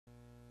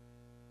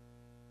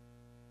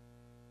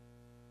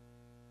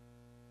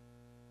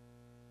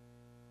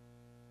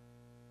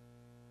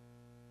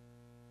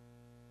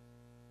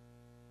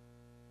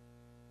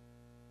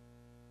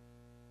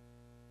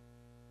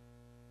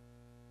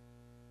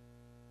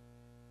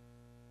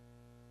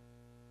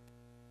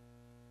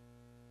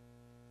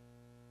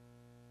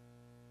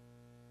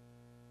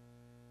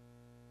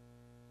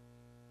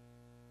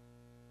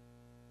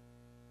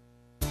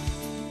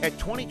At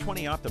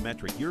 2020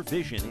 Optometric, your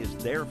vision is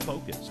their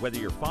focus. Whether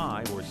you're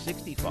 5 or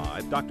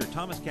 65, Dr.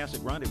 Thomas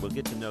Casagrande will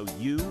get to know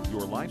you,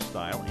 your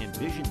lifestyle, and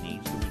vision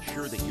needs to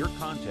ensure that your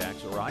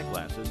contacts or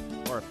eyeglasses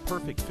are a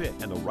perfect fit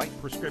and the right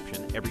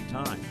prescription every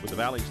time. With the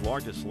Valley's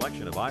largest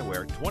selection of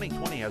eyewear,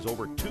 2020 has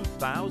over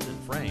 2,000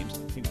 frames,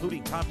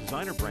 including top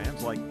designer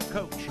brands like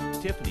Coach,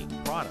 Tiffany,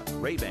 Prada,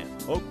 Ray-Ban,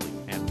 Oakley,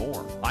 and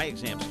more. Eye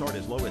exams start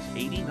as low as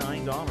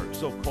 $89,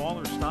 so call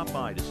or stop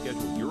by to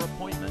schedule your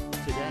appointment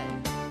today.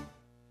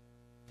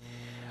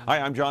 Hi,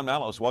 I'm John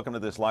Mallos. Welcome to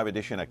this live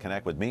edition of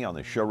Connect with me on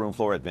the showroom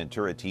floor at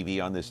Ventura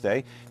TV on this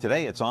day.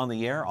 Today it's on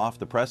the air, off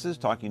the presses,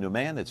 talking to a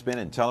man that's been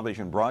in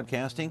television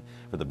broadcasting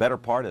for the better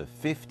part of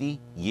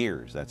 50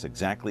 years. That's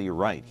exactly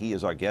right. He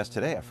is our guest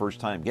today, a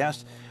first-time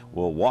guest.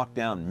 We'll walk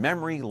down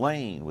memory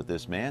lane with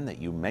this man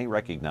that you may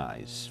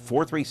recognize.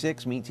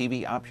 436 Me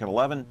TV option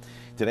 11.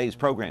 Today's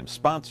program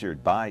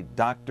sponsored by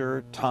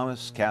Dr.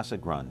 Thomas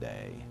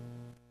Casagrande.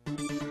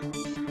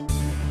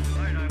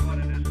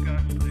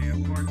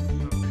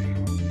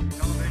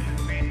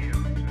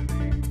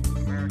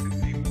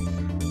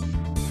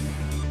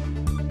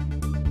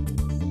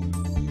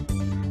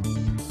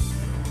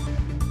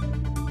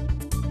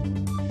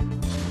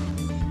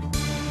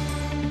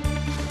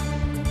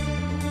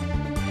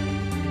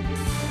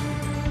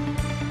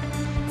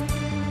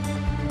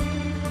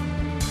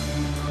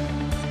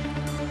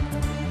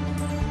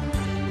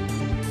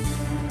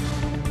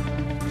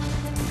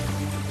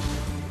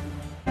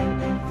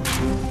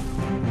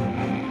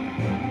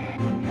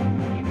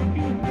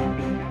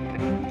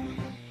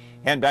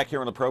 And back here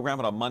on the program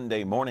on a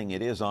Monday morning,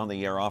 it is on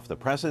the air, off the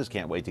presses.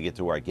 Can't wait to get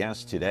to our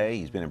guest today.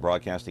 He's been in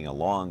broadcasting a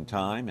long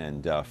time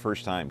and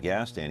first-time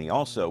guest. And he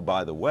also,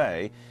 by the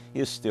way,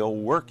 is still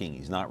working.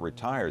 He's not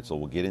retired, so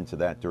we'll get into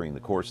that during the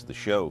course of the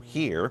show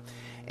here.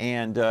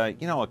 And,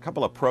 you know, a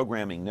couple of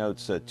programming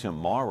notes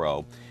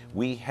tomorrow.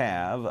 We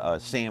have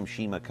Sam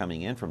Shima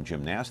coming in from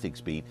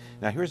Gymnastics Beat.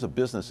 Now, here's a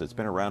business that's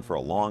been around for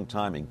a long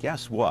time, and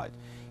guess what?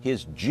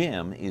 His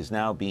gym is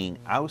now being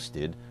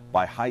ousted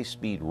by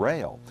high-speed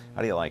rail.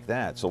 How do you like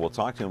that? So we'll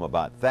talk to him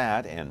about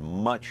that and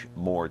much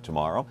more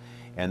tomorrow.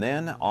 And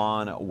then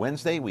on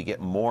Wednesday, we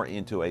get more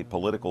into a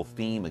political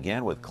theme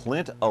again with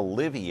Clint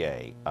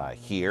Olivier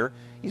here.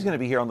 He's going to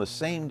be here on the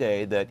same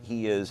day that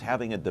he is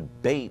having a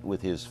debate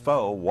with his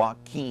foe,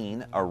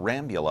 Joaquin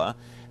Arambula.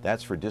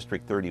 That's for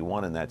District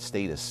 31 in that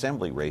state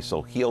assembly race,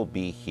 so he'll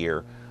be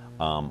here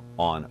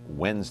on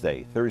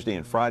Wednesday. Thursday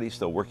and Friday,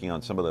 still working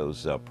on some of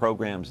those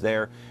programs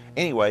there.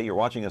 Anyway, you're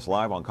watching us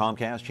live on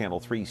Comcast Channel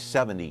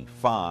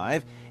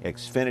 375.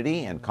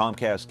 Xfinity and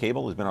Comcast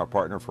Cable has been our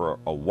partner for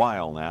a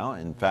while now,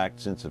 in fact,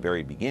 since the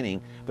very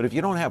beginning. But if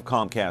you don't have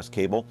Comcast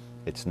Cable,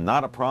 it's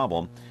not a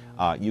problem.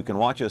 You can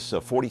watch us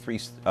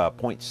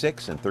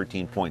 43.6 and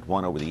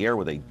 13.1 over the air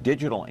with a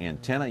digital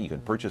antenna you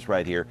can purchase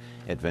right here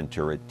at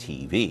Ventura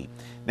TV.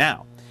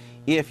 Now,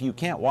 if you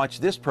can't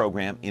watch this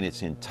program in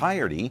its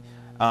entirety,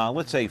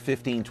 let's say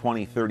 15,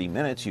 20, 30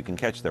 minutes, you can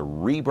catch the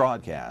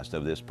rebroadcast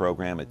of this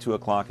program at 2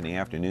 o'clock in the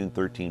afternoon,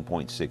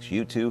 13.6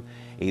 YouTube,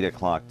 8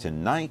 o'clock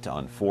tonight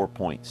on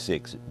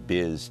 4.6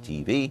 Biz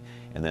TV,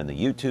 and then the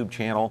YouTube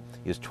channel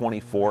is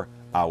 24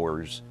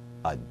 hours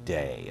a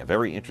day. A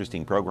very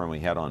interesting program we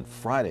had on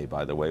Friday,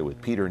 by the way,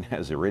 with Peter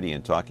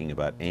Nazaridian talking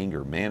about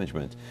anger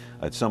management.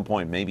 At some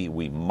point, maybe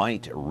we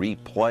might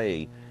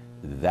replay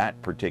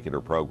that particular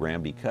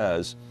program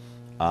because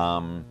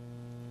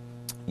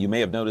you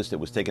may have noticed it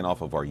was taken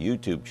off of our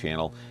YouTube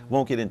channel.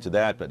 Won't get into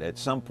that, but at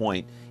some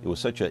point it was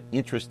such an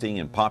interesting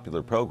and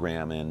popular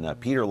program, and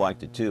Peter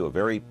liked it too. A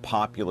very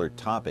popular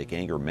topic,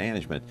 anger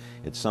management.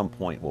 At some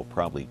point we'll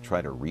probably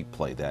try to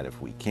replay that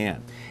if we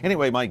can.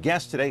 Anyway, my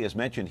guest today, as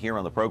mentioned here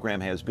on the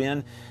program, has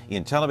been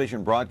in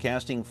television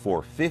broadcasting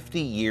for 50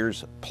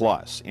 years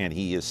plus, and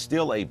he is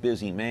still a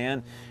busy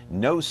man.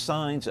 No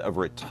signs of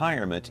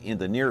retirement in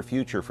the near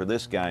future for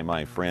this guy,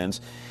 my friends.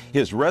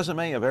 His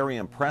resume, a very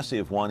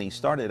impressive one. He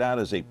started out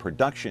as a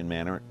production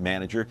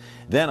manager,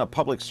 then a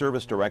public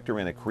service director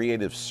and a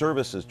creative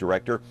services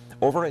director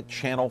over at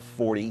Channel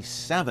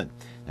 47.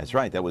 That's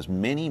right, that was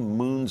many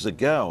moons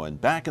ago. And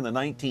back in the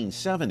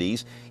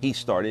 1970s, he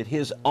started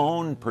his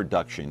own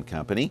production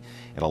company.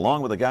 And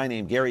along with a guy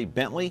named Gary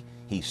Bentley,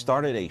 he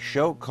started a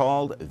show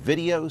called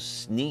Video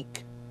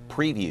Sneak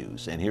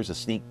Previews. And here's a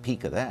sneak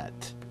peek of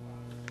that.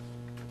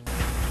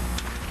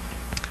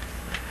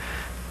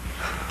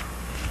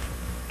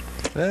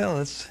 Well,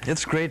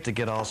 it's great to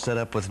get all set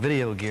up with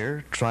video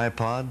gear,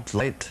 tripod,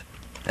 light,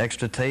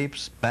 extra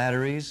tapes,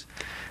 batteries,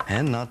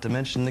 and not to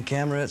mention the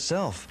camera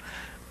itself.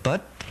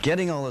 But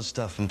getting all this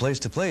stuff from place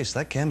to place,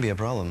 that can be a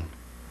problem.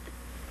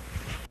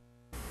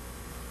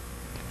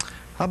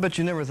 I'll bet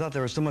you never thought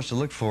there was so much to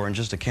look for in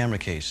just a camera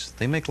case.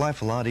 They make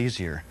life a lot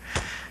easier.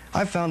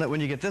 I've found that when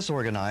you get this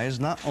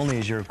organized, not only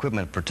is your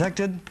equipment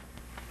protected,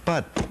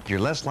 but you're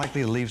less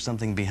likely to leave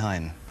something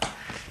behind.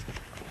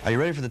 Are you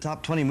ready for the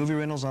top 20 movie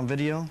rentals on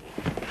video?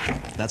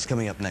 That's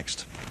coming up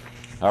next.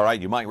 All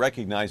right, you might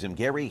recognize him,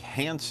 Gary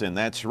Hanson,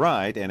 that's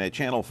right. And at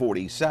Channel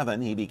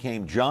 47, he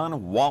became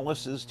John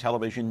Wallace's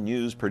television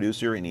news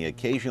producer, and he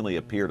occasionally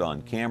appeared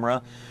on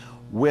camera.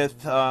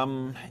 with,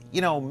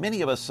 you know,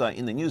 many of us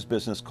in the news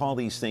business call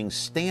these things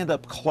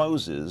stand-up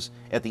closes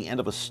at the end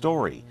of a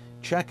story.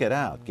 Check it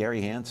out,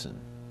 Gary Hanson.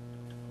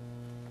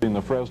 In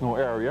the Fresno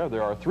area,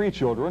 there are 3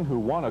 children who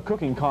won a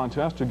cooking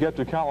contest to get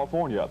to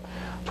California.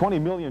 20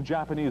 million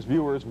Japanese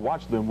viewers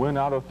watched them win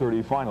out of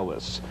 30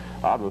 finalists.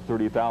 Out of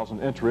 30,000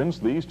 entrants,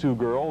 these 2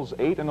 girls,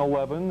 8 and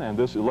 11, and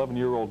this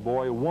 11-year-old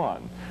boy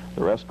won.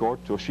 Their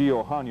escort,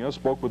 Toshio Hanya,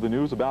 spoke with the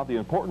news about the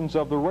importance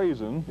of the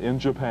raisin in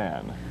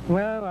Japan.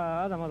 Well,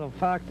 as a matter of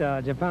fact,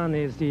 Japan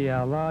is the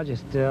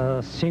largest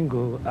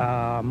single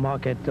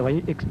market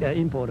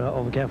importer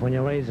of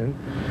California raisin.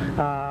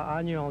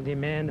 Annual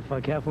demand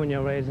for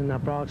California raisin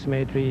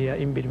approximately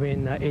in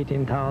between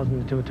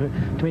 18,000 to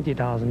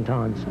 20,000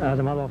 tons. As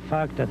a matter of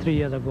fact, 3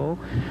 years ago,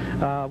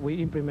 we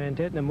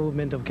implemented the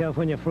movement of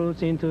California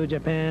fruits into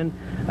Japan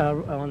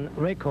on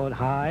record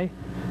high.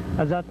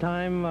 At that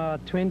time,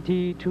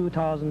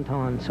 22,000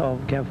 tons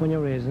of California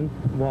raisin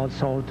was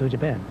sold to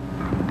Japan.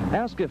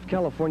 Ask if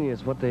California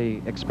is what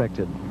they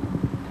expected.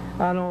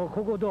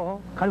 ここど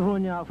う？カリフォル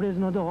ニア、フレズ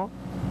ノど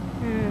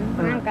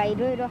う？なんかい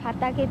ろいろ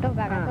畑と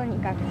かがとに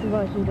かくす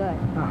ごい広い。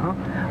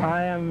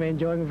I am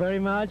enjoying very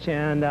much,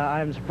 and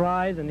I am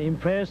surprised and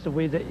impressed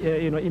with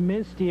the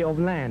immensity of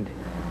land.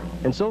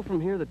 And so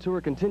from here, the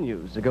tour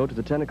continues to go to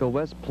the Tenneco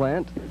West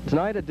plant.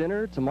 Tonight at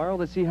dinner, tomorrow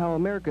they see how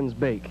Americans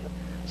bake.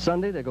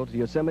 Sunday, they go to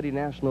Yosemite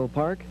National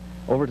Park,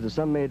 over to the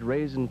Sun-Made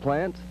Raisin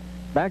plant,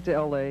 back to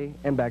L.A.,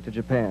 and back to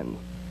Japan.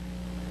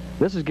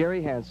 This is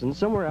Gary Hanson,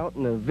 somewhere out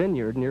in a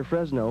vineyard near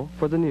Fresno,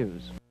 for the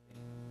news.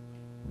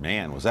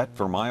 Man, was that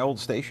for my old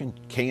station,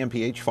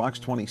 KMPH Fox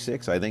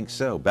 26? I think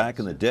so. Back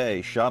in the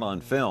day, shot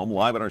on film.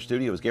 Live in our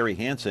studio is Gary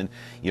Hanson.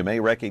 You may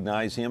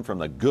recognize him from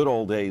the good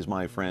old days,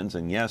 my friends.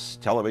 And yes,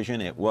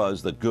 television, it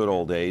was the good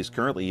old days.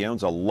 Currently, he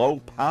owns a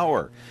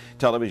low-power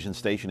television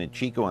station in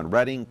Chico and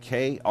Redding,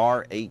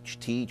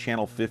 KRHT,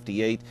 Channel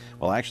 58.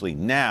 Well, actually,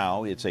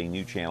 now it's a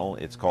new channel.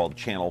 It's called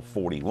Channel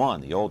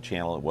 41. The old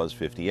channel, it was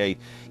 58.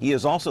 He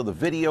is also the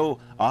video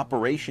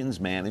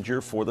operations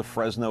manager for the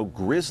Fresno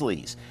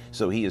Grizzlies.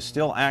 So he is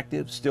still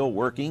active, still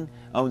working,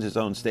 owns his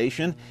own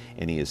station,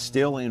 and he is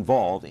still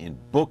involved in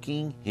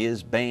booking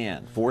his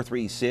band.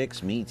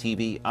 436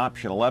 MeTV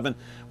Option 11.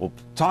 We'll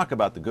talk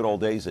about the good old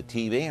days of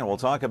TV, and we'll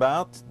talk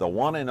about the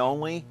one and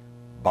only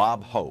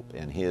Bob Hope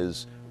and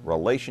his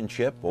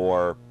relationship,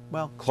 or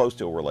well, close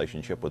to a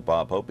relationship with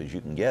Bob Hope as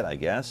you can get, I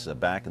guess,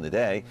 back in the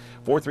day.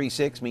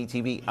 436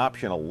 MeTV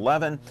Option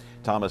 11.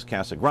 Thomas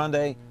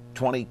Casagrande,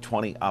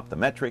 2020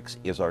 Optometrics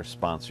is our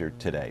sponsor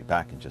today.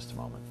 Back in just a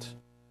moment.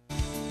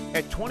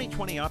 At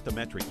 2020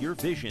 Optometric, your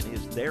vision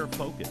is their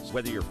focus.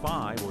 Whether you're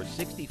 5 or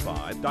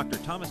 65, Dr.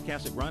 Thomas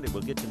Casagrande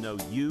will get to know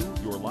you,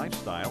 your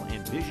lifestyle,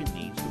 and vision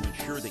needs to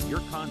ensure that your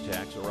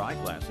contacts or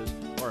eyeglasses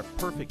are a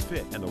perfect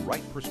fit and the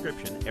right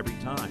prescription every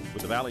time.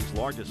 With the Valley's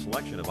largest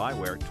selection of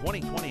eyewear,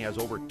 2020 has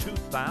over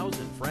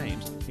 2,000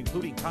 frames,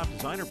 including top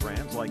designer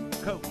brands like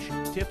Coach,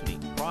 Tiffany,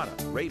 Prada,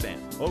 Ray-Ban,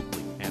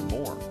 Oakley, and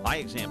more. Eye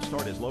exams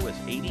start as low as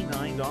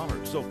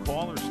 $89, so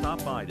call or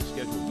stop by to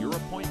schedule your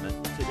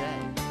appointment today.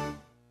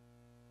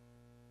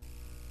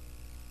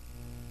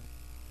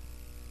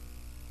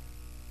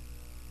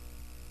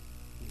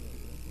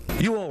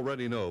 You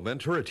already know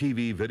Ventura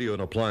TV Video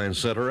and Appliance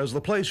Center as the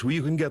place where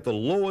you can get the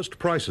lowest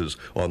prices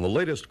on the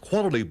latest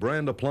quality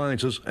brand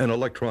appliances and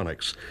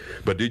electronics.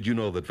 But did you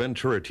know that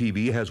Ventura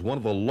TV has one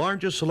of the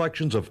largest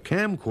selections of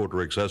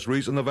camcorder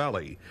accessories in the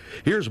Valley?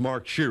 Here's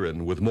Mark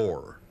Sheeran with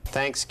more.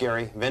 Thanks,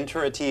 Gary.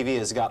 Ventura TV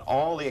has got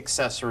all the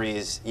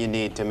accessories you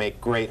need to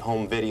make great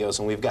home videos,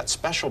 and we've got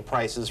special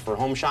prices for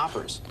home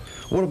shoppers.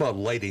 What about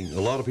lighting? A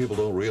lot of people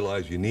don't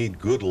realize you need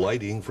good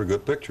lighting for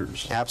good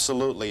pictures.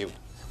 Absolutely.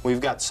 We've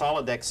got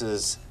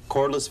Solidex's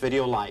cordless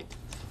video light.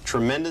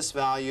 Tremendous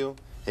value.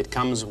 It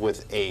comes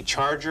with a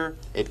charger.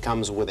 It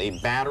comes with a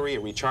battery, a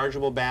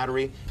rechargeable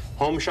battery.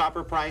 Home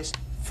shopper price,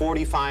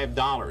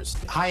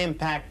 $45.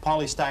 High-impact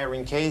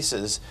polystyrene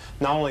cases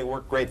not only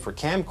work great for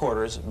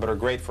camcorders, but are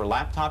great for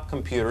laptop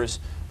computers,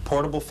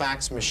 portable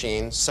fax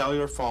machines,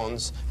 cellular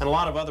phones, and a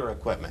lot of other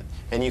equipment.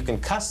 And you can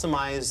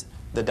customize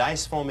the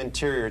dice foam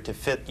interior to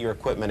fit your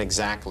equipment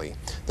exactly.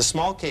 The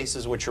small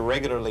cases, which are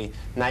regularly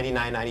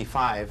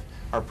 $99.95,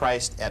 are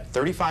priced at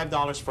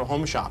 $35 for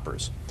home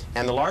shoppers.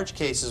 And the large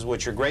cases,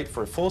 which are great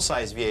for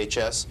full-size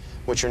VHS,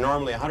 which are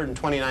normally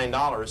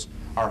 $129,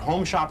 are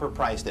home shopper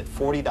priced at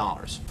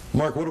 $40.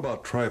 Mark, what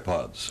about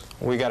tripods?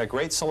 We got a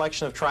great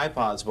selection of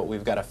tripods, but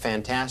we've got a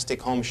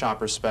fantastic home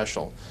shopper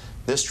special.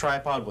 This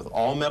tripod with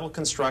all metal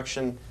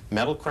construction,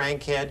 metal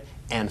crankhead,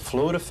 and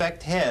fluid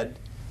effect head,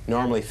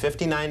 normally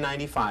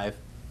 $59.95,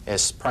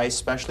 is priced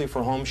specially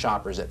for home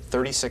shoppers at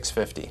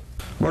 $36.50.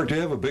 Mark, do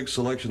you have a big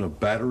selection of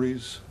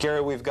batteries?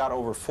 Gary, we've got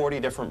over 40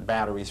 different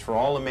batteries for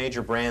all the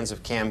major brands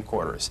of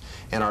camcorders.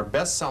 And our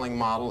best-selling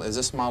model is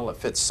this model that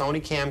fits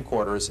Sony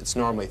camcorders. It's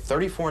normally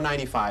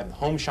 $34.95. The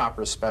home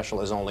shopper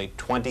special is only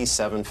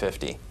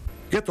 $27.50.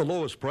 Get the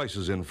lowest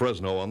prices in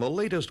Fresno on the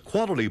latest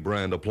quality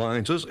brand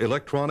appliances,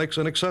 electronics,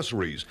 and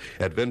accessories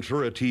at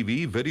Ventura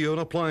TV Video and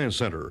Appliance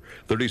Center,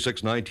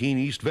 3619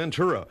 East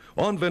Ventura,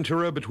 on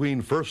Ventura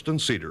between 1st and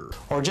Cedar.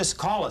 Or just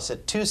call us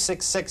at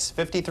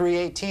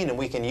 266-5318 and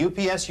we can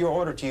UPS your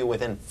order to you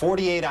within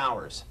 48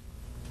 hours.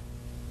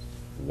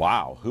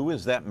 Wow, who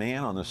is that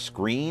man on the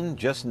screen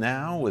just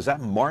now? Was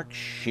that Mark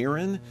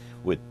Sheeran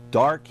with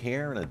dark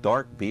hair and a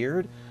dark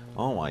beard?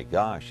 Oh my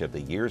gosh, have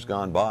the years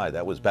gone by?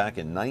 That was back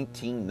in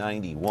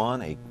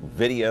 1991, a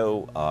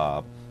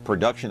video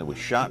production that was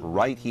shot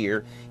right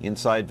here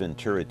inside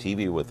Ventura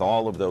TV with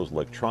all of those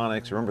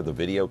electronics. Remember the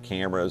video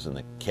cameras and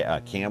the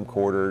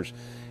camcorders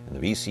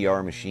and the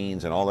VCR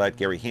machines and all that.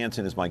 Gary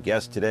Hanson is my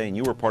guest today, and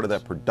you were part of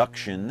that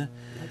production.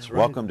 That's right.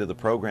 Welcome to the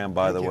program,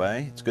 by the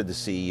way. It's good to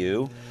see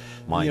you.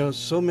 You know,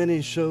 so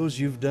many shows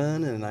you've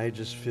done, and I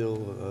just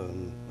feel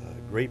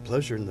great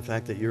pleasure in the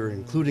fact that you're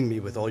including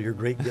me with all your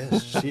great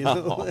guests. You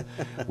know?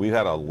 We've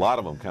had a lot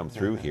of them come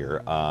through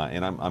here,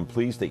 and I'm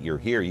pleased that you're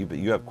here.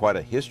 You have quite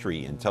a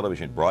history in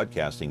television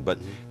broadcasting, but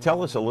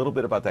tell us a little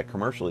bit about that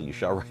commercial that you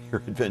shot right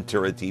here at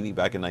Ventura TV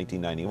back in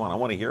 1991. I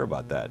want to hear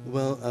about that.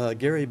 Well,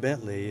 Gary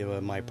Bentley,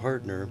 my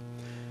partner,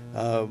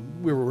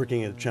 we were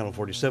working at Channel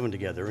 47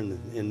 together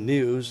in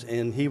news,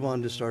 and he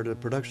wanted to start a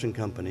production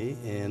company,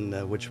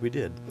 and which we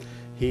did.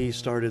 He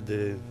started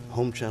the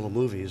home channel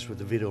movies with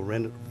the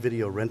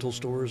video rental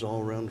stores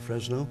all around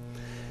Fresno,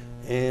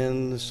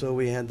 and so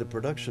we had the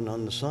production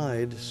on the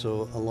side.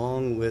 So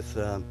along with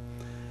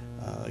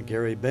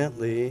Gary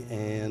Bentley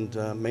and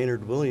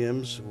Maynard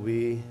Williams,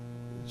 we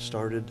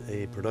started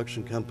a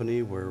production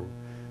company where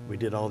we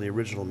did all the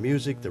original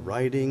music, the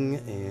writing,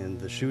 and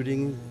the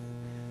shooting.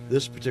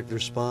 This particular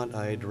spot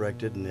I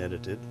directed and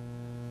edited,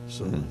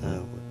 so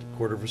a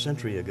quarter of a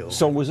century ago.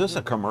 So was this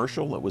a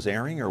commercial that was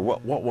airing, or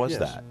what was Yes.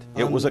 that?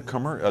 It was a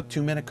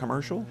 2-minute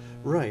commercial?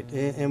 Right,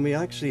 and we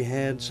actually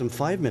had some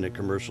 5-minute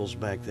commercials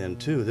back then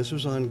too. This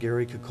was on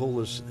Gary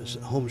Kokola's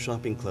Home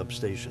Shopping Club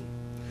station.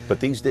 But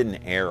these didn't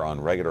air on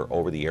regular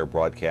over-the-air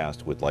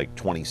broadcast with like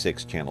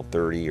 26, Channel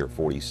 30, or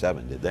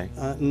 47, did they?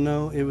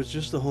 No, it was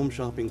just the Home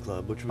Shopping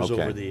Club, which was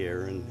Okay. over the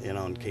air and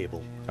on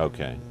cable.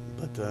 Okay.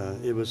 But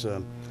it was,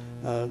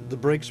 the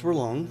breaks were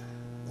long,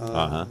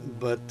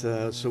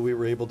 but so we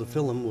were able to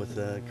fill them with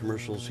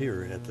commercials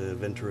here at the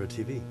Ventura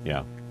TV.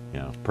 Yeah,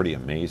 pretty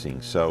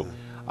amazing. So,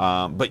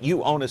 but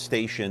you own a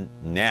station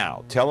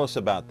now. Tell us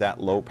about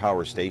that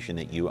low-power station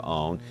that you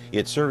own.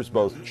 It serves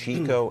both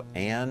Chico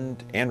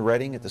and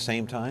Redding at the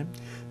same time?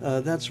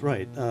 That's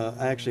right.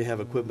 I actually have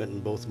equipment in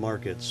both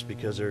markets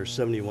because they're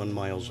 71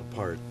 miles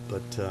apart.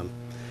 But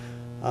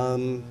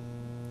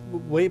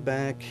way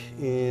back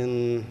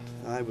in,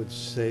 I would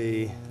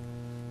say,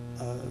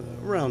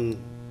 around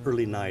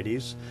early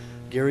 90s,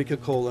 Gary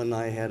Kokola and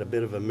I had a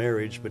bit of a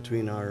marriage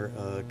between our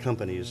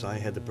companies. I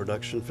had the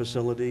production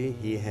facility,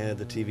 he had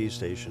the TV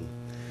station.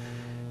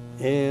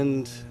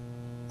 And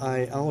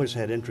I always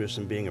had interest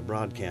in being a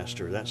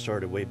broadcaster. That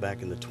started way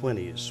back in the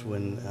 20s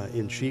when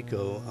in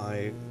Chico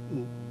I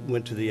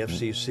went to the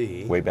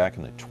FCC. Way back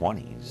in the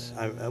 20s?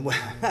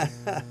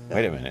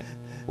 Wait a minute.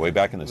 Way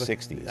back in the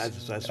 60s.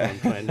 That's what I'm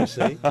trying to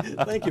say.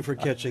 Thank you for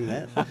catching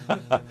that.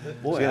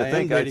 Boy, See, I am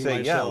I'd dating say,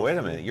 myself. yeah, wait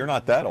a minute. You're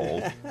not that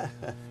old.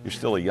 You're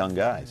still a young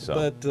guy. So.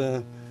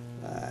 But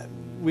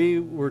we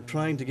were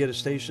trying to get a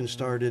station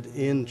started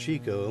in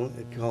Chico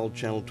called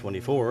Channel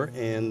 24,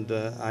 and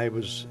I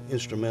was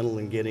instrumental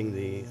in getting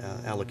the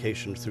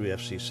allocation through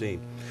FCC.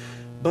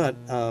 But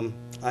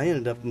I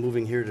ended up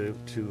moving here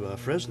to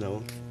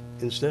Fresno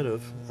instead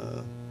of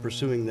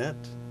pursuing that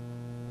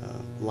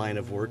line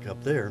of work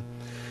up there.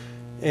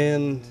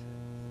 And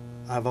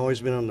I've always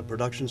been on the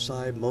production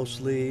side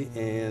mostly,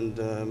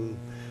 and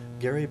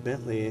Gary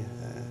Bentley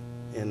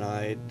and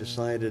I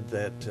decided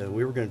that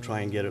we were going to try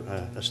and get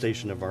a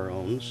station of our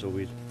own, so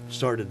we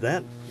started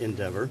that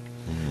endeavor.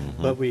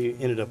 But we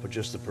ended up with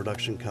just the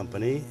production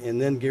company,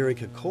 and then Gary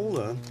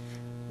Kokola,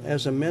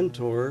 as a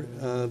mentor,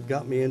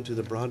 got me into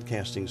the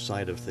broadcasting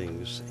side of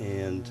things,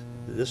 and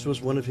this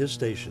was one of his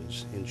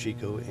stations in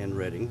Chico and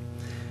Redding,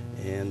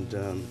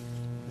 and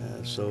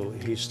so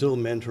he's still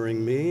mentoring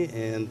me,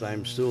 and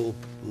I'm still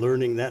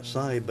learning that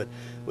side. But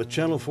with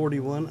Channel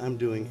 41, I'm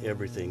doing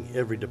everything,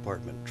 every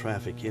department,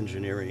 traffic,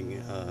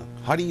 engineering.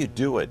 How do you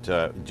do it?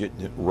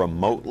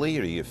 Remotely,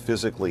 or do you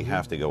physically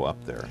have to go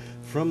up there?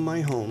 From my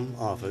home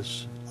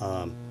office,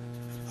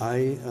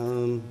 I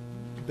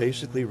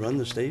basically run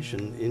the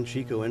station in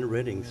Chico and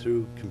Redding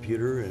through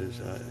computer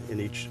in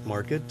each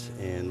market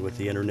and with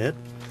the internet.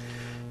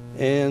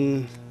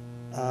 And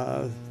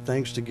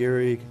thanks to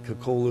Gary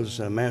Kokola's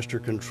master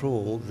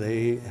control,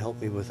 they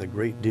help me with a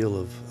great deal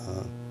of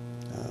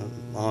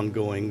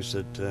ongoings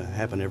that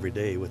happen every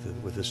day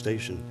with the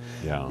station.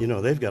 Yeah. You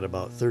know, they've got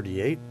about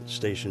 38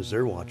 stations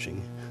they're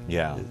watching.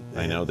 Yeah,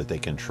 I know that they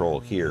control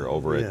here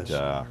over Yes.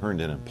 at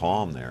Herndon and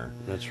Palm there.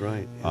 That's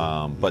right.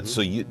 But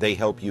so they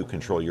help you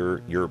control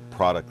your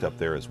product up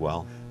there as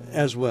well?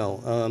 As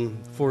well.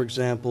 For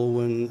example,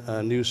 when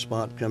a new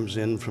spot comes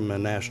in from a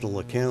national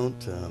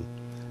account,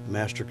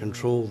 master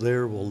control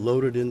there. We'll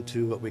load it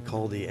into what we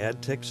call the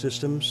ad tech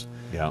systems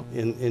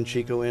in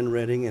Chico and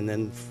Redding, and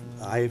then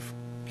I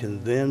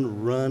can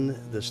then run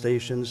the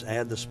stations,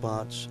 add the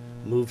spots,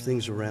 move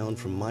things around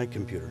from my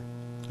computer.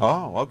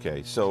 Oh,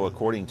 okay. So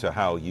according to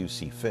how you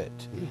see fit,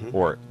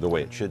 or the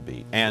way it should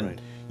be.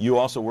 And you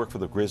also work for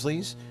the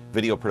Grizzlies,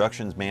 video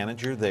productions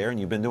manager there, and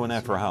you've been doing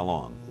that for how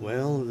long?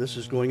 Well, this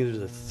is going into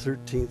the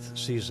 13th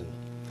season.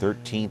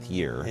 13th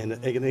year. And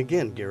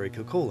again, Gary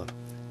Kokola.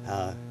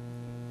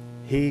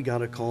 He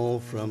got a call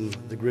from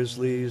the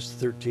Grizzlies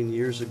 13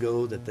 years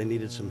ago that they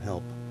needed some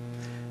help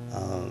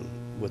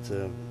with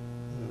the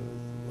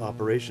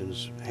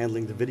operations,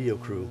 handling the video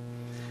crew.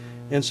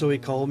 And so he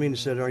called me and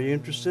said, "Are you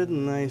interested?"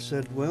 And I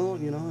said, "Well,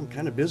 you know, I'm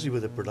kind of busy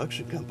with a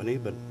production company,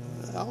 but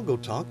I'll go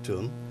talk to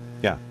him."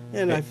 Yeah.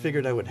 And I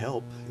figured I would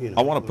help. You know.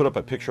 I want to put up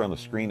a picture on the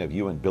screen of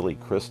you and Billy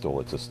Crystal.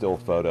 It's a still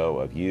photo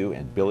of you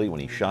and Billy when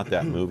he shot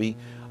that movie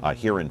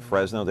here in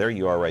Fresno. There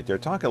you are right there.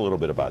 Talk a little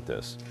bit about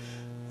this.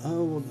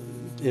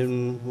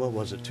 In, what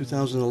was it,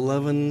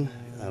 2011,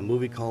 a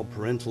movie called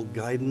Parental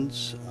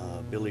Guidance.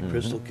 Billy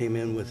Crystal came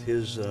in with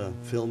his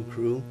film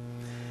crew.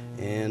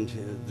 And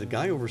the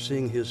guy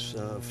overseeing his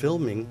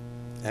filming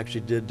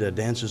actually did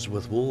Dances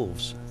with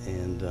Wolves.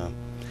 And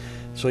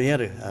so he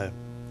had a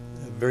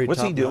very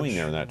What's he doing top-notch-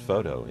 there in that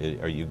photo?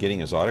 Are you getting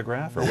his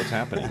autograph or what's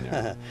happening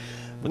there?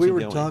 What's we he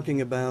were doing?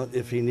 talking about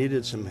if he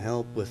needed some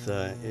help with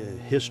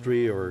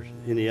history or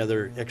any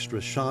other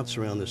extra shots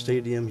around the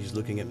stadium. He's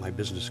looking at my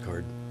business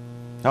card.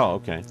 Oh,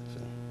 okay.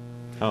 So,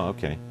 Oh,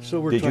 okay. so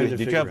we're Did trying you to did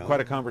you figure have out. quite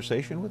a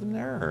conversation with him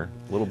there, or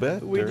a little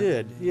bit? We or?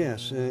 did,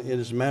 yes. And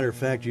as a matter of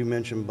fact, you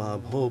mentioned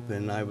Bob Hope,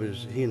 and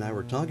he and I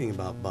were talking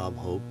about Bob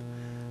Hope,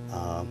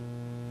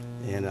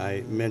 and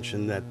I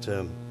mentioned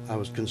that I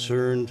was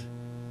concerned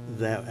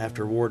that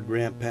after Ward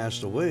Grant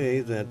passed away,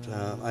 that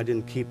I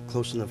didn't keep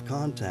close enough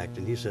contact,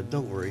 and he said,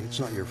 "Don't worry,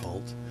 it's not your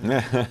fault."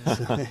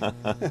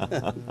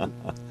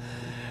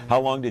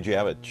 How long did you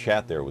have a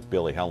chat there with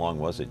Billy? How long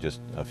was it? Just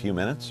a few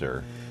minutes,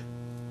 or?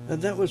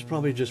 That was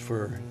probably just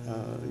for,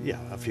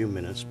 a few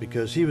minutes,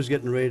 because he was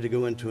getting ready to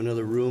go into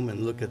another room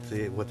and look at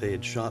what they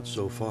had shot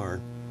so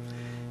far.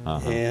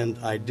 And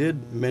I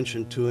did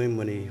mention to him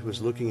when he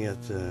was looking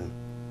at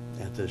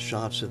the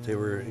shots that they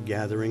were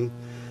gathering,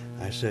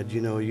 I said,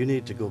 "You know, you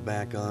need to go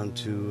back on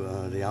to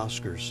the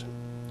Oscars."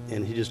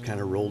 And he just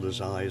kind of rolled his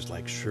eyes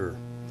like, "Sure."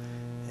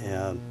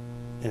 And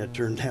it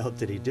turned out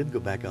that he did go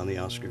back on the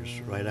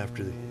Oscars right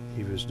after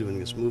he was doing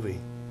this movie.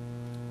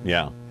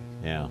 Yeah,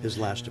 yeah. His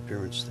last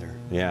appearance there.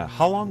 Yeah.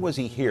 How long was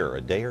he here?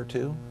 A day or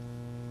two?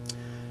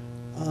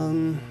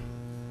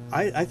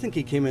 I think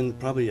he came in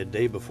probably a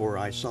day before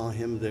I saw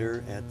him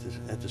there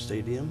at the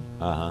stadium.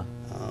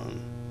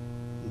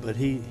 But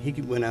he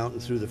went out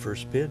and threw the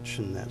first pitch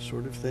and that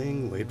sort of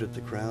thing, waved at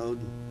the crowd,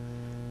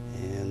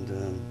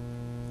 and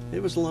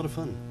it was a lot of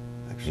fun,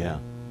 actually. Yeah,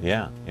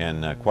 yeah,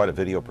 and quite a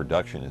video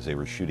production as they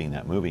were shooting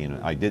that movie.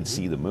 And I did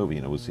see the movie,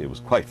 and it was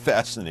quite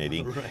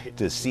fascinating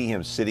to see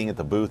him sitting at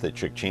the booth at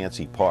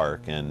Chick-Chansey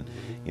Park, and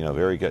you know,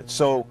 very good.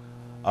 So,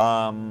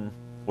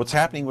 what's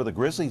happening with the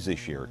Grizzlies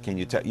this year? Can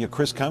you tell? You know,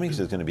 Chris Cummings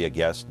is going to be a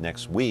guest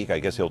next week. I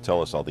guess he'll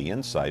tell us all the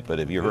insight. But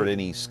have you heard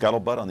any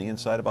scuttlebutt on the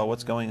inside about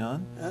what's going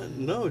on?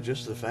 No,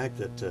 just the fact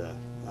that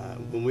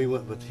when we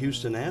went with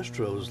Houston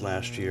Astros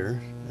last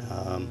year,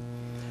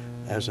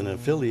 as an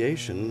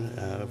affiliation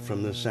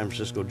from the San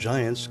Francisco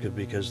Giants,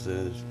 because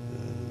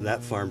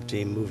that farm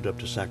team moved up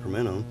to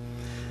Sacramento,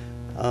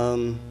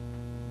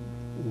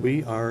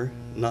 we are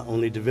not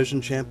only division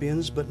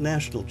champions but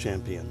national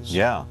champions.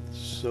 Yeah.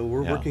 So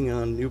we're working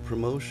on new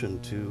promotion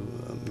to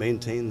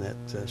maintain that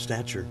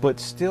stature. But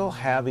still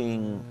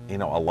having, you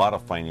know, a lot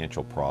of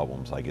financial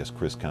problems. I guess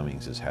Chris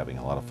Cummings is having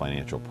a lot of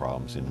financial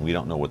problems, and we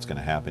don't know what's going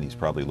to happen. He's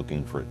probably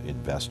looking for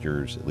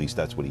investors. At least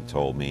that's what he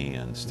told me,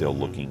 and still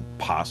looking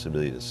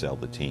possibly to sell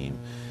the team.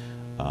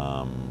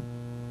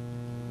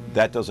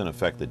 That doesn't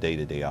affect the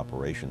day-to-day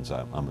operations,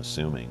 I'm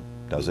assuming,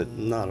 does it?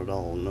 Not at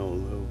all, no.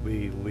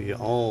 We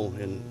all,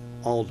 in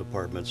all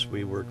departments,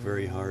 we work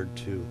very hard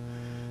to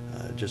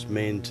just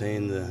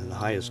maintain the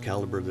highest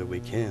caliber that we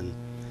can.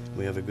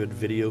 We have a good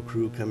video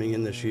crew coming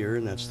in this year,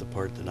 and that's the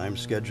part that I'm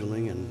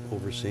scheduling and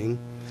overseeing.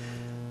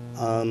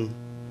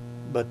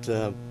 But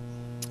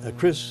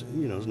Chris,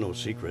 you know, it's no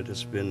secret.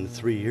 It's been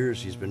 3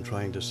 years he's been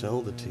trying to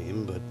sell the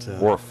team,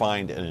 but or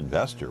find an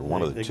investor,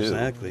 one of the two.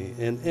 Exactly,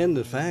 and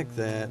the fact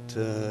that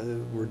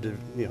we're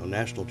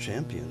national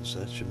champions,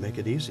 that should make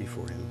it easy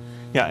for him.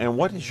 Yeah, and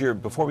what is your,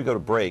 before we go to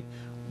break,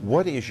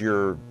 what is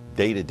your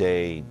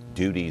day-to-day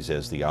duties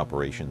as the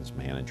operations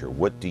manager?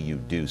 What do you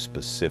do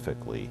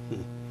specifically?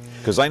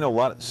 Because I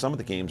know some of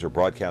the games are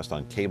broadcast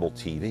on cable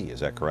TV, is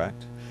that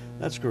correct?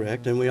 That's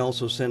correct, and we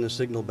also send a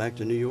signal back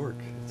to New York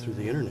through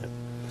the internet.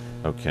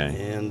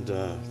 Okay. And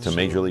to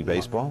Major League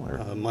Baseball,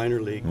 or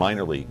minor league?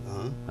 Minor league.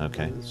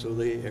 Okay. So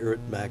they air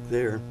it back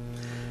there.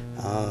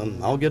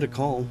 I'll get a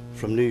call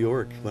from New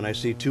York. When I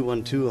see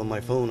 212 on my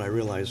phone, I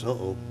realize,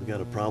 uh-oh, we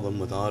got a problem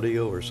with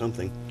audio or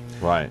something.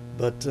 Right.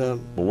 But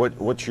well,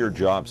 what's your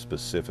job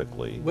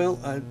specifically? Well,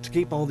 to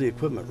keep all the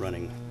equipment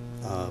running.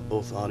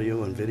 both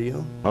audio and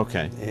video.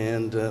 Okay.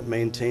 And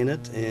maintain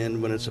it.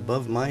 And when it's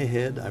above my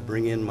head, I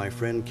bring in my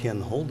friend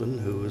Ken Holden,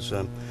 who is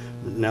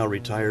now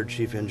retired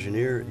chief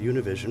engineer at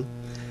Univision.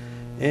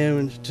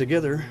 And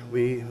together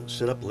we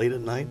sit up late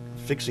at night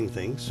fixing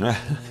things.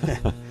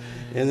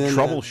 And then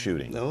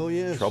troubleshooting. Oh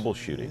yes.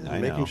 Troubleshooting. I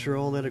know. Making sure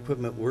all that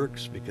equipment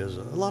works, because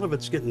a lot of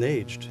it's getting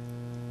aged,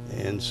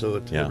 and so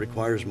it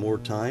requires more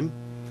time,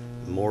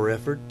 more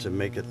effort to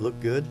make it look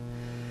good.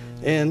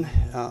 And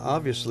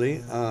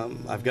obviously,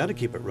 I've got to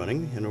keep it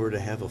running in order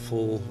to have a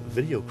full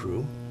video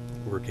crew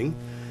working.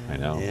 I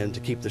know. And to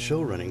keep the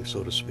show running,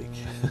 so to speak.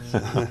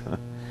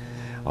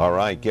 All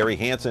right, Gary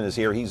Hanson is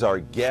here. He's our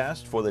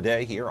guest for the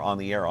day here on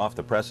the air, off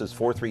the presses,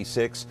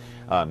 436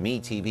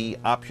 MeTV,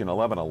 option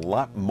 11. A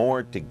lot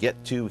more to get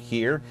to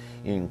here,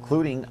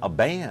 including a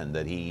band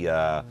that he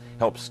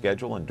helps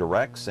schedule and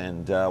directs,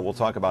 and we'll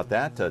talk about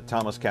that.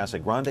 Thomas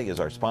Casagrande is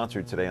our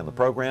sponsor today on the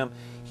program.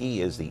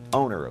 He is the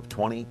owner of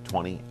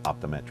 2020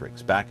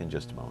 Optometrics. Back in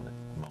just a moment.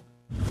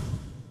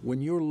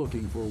 When you're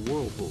looking for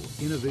Whirlpool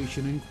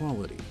innovation and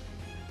quality,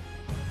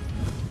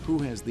 who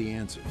has the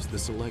answers, the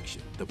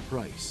selection, the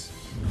price?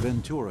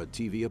 Ventura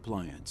TV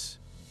Appliance.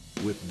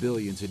 With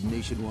billions in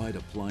nationwide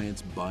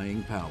appliance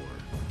buying power,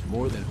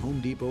 more than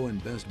Home Depot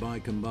and Best Buy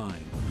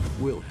combined,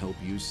 we'll help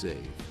you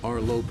save.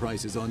 Our low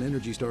prices on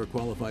Energy Star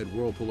qualified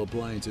Whirlpool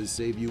appliances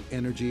save you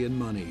energy and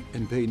money,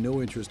 and pay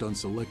no interest on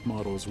select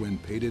models when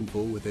paid in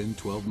full within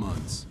 12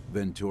 months.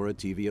 Ventura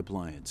TV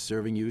Appliance,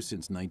 serving you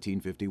since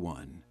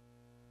 1951.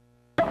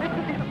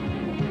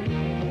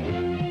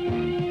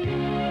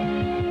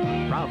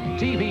 From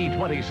TV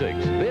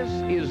 26, this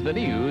is the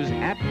news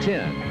at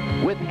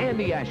 10 with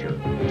Andy Asher,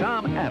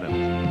 Tom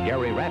Adams,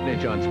 Gary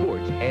Ratnich on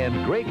sports,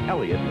 and Greg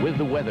Elliott with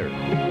the weather.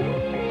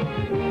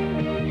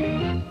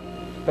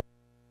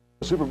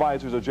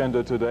 Supervisor's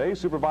agenda today.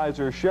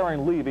 Supervisor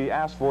Sharon Levy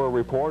asked for a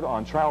report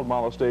on child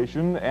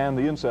molestation and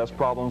the incest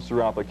problems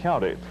throughout the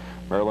county.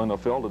 Marilyn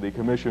Neufeld of the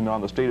Commission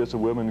on the Status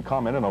of Women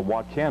commented on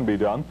what can be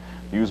done.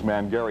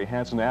 Newsman Gary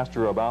Hanson asked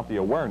her about the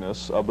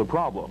awareness of the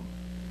problem.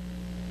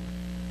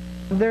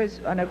 There's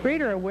a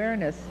greater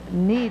awareness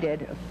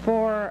needed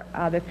for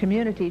the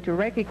community to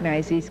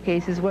recognize these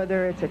cases,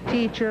 whether it's a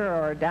teacher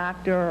or a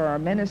doctor or a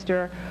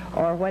minister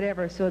or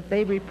whatever, so that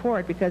they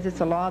report, because it's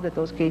a law that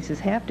those cases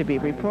have to be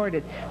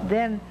reported.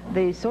 Then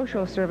the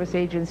social service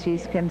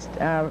agencies can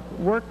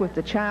work with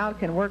the child,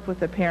 can work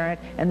with the parent,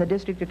 and the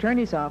district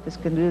attorney's office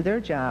can do their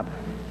job.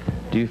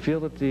 Do you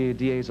feel that the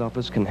DA's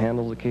office can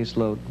handle the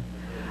caseload?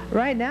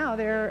 Right now,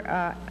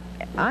 they're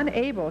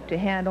unable to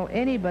handle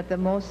any but the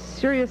most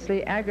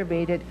seriously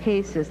aggravated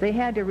cases. They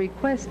had to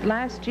request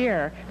last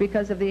year,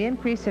 because of the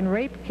increase in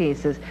rape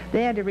cases,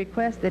 they had to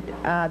request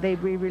that they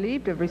be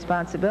relieved of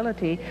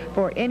responsibility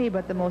for any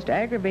but the most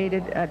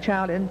aggravated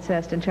child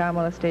incest and child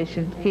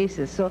molestation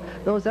cases. So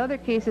those other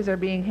cases are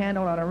being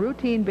handled on a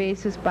routine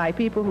basis by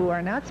people who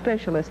are not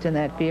specialists in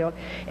that field,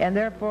 and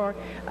therefore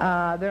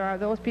there are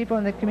those people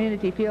in the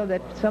community feel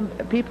that some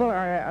people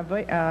are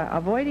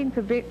avoiding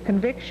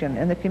conviction,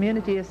 and the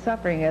community is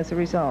suffering as a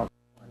result.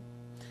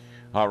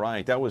 All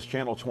right, that was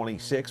Channel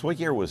 26. What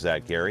year was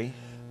that, Gary?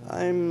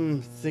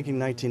 I'm thinking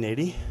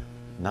 1980.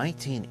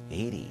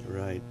 1980.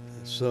 Right.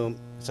 So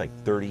it's like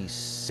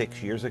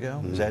 36 years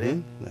ago. Is that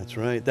it? That's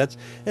right. That's,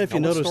 and if you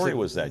what notice, story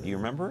was that? Do you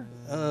remember?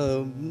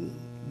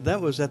 That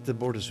was at the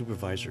Board of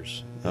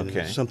Supervisors.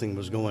 Okay. Something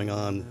was going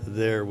on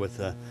there with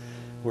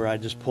where I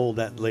just pulled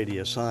that lady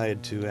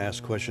aside to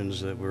ask questions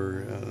that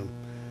were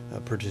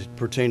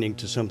pertaining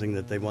to something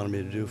that they wanted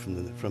me to do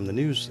from the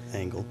news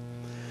angle.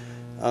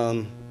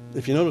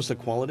 If you notice the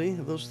quality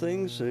of those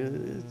things,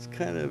 it's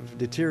kind of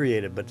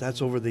deteriorated, but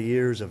that's over the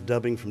years of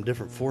dubbing from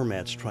different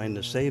formats, trying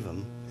to save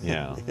them.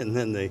 Yeah. And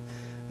then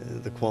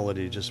the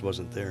quality just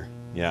wasn't there.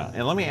 Yeah,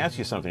 and let me ask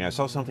you something. I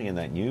saw something in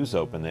that news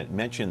open that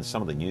mentioned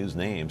some of the news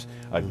names,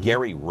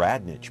 Gary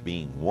Ratnich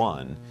being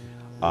one.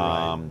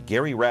 Right.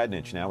 Gary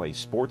Ratnich, now a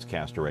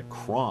sportscaster at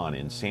Cron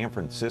in San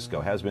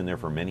Francisco, has been there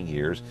for many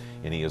years,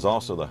 and he is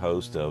also the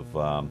host of,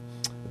 I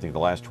think, the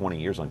last 20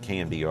 years on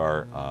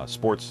KMDR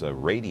sports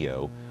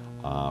radio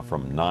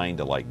from 9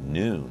 to like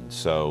noon.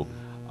 So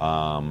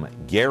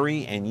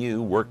Gary and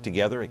you worked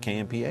together at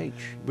KMPH.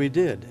 We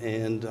did,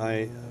 and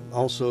I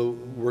also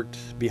worked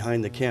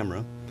behind the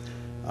camera.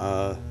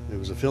 It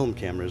was a film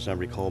camera, as I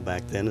recall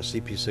back then, a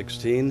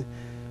CP16.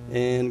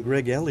 And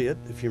Greg Elliott,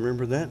 if you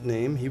remember that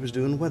name, he was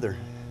doing weather.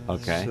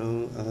 Okay.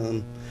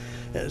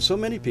 So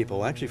many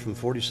people, actually from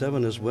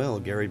 47 as well.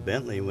 Gary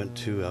Bentley went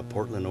to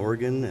Portland,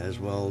 Oregon, as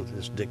well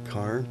as Dick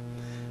Carr,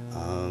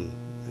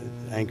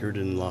 anchored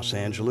in Los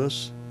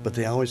Angeles, but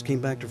they always came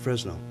back to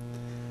Fresno.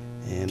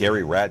 And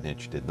Gary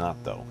Ratnich did not,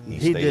 though.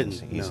 He didn't.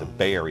 He's no. a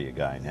Bay Area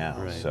guy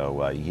now, Right.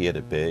 so he hit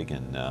it big,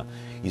 and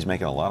he's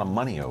making a lot of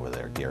money over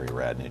there, Gary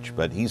Ratnich.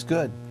 But he's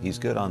good. He's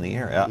good on the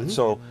air.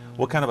 So,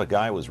 what kind of a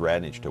guy was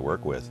Ratnich to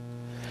work with?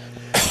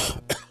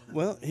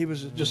 Well, he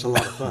was just a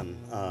lot of fun.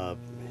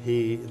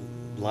 He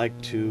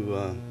liked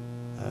to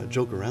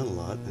joke around a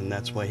lot, and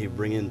that's why he'd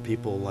bring in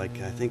people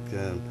like, I think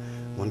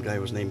one guy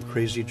was named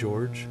Crazy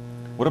George.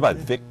 What about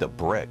Vic the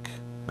Brick?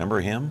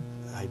 Remember him?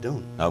 I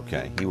don't.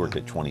 Okay, he worked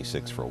at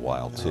 26 for a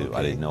while too. Okay.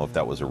 I didn't know if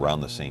that was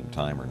around the same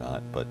time or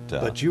not,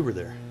 but you were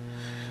there.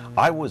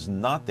 I was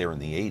not there in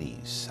the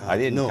 80s. I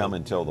didn't no. come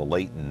until the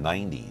late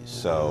 90s,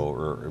 so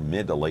or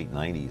mid to late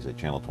 90s at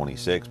Channel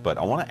 26. But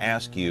I want to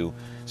ask you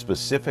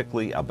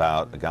specifically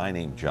about a guy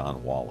named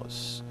John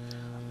Wallace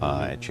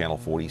at Channel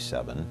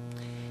 47.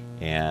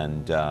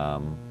 And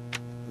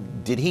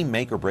did he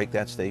make or break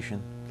that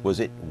station? Was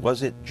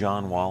it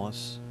John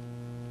Wallace?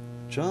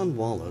 John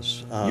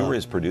Wallace. You were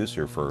his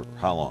producer for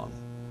how long?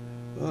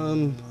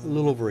 A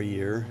little over a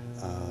year.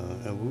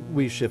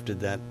 We shifted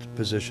that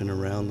position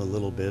around a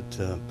little bit.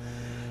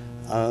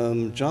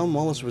 John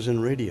Wallace was in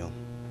radio,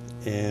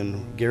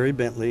 and Gary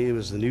Bentley, who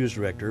was the news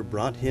director,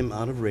 brought him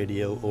out of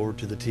radio over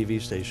to the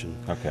TV station.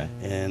 Okay.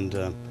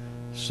 And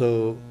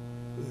so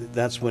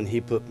that's when he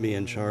put me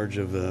in charge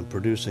of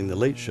producing The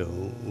Late Show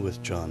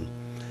with John.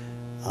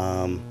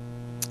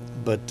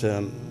 But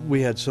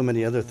we had so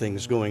many other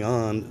things going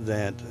on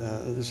that,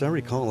 as I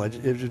recall,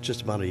 it was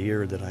just about a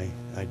year that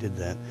I did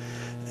that.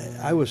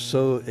 I was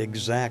so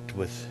exact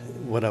with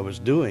what I was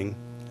doing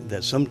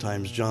that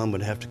sometimes John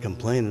would have to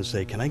complain and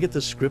say, "Can I get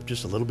the script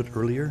just a little bit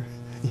earlier?"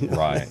 You know?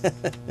 Right,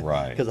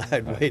 right. Because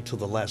I'd wait till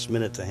the last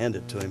minute to hand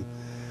it to him.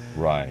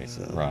 Right,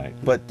 So- right.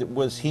 But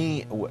was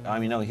he, I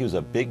mean, he was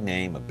a big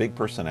name, a big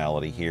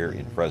personality here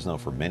in Fresno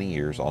for many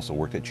years, also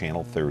worked at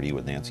Channel 30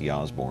 with Nancy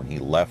Osborne. He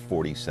left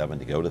 47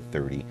 to go to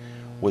 30.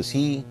 Was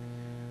he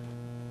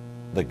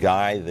the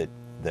guy that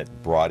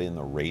brought in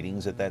the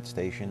ratings at that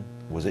station?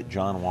 Was it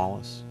John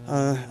Wallace?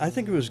 I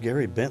think it was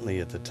Gary Bentley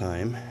at the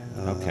time,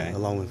 Okay.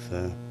 along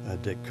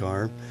with Dick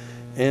Carr.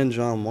 And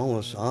John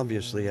Wallace,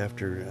 obviously,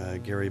 after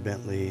Gary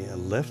Bentley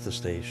left the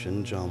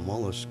station, John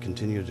Wallace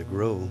continued to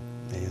grow,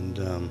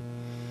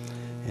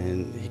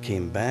 and he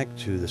came back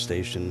to the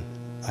station.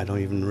 I don't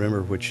even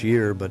remember which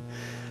year, but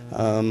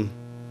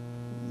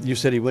you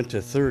said he went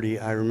to 30.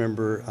 I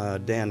remember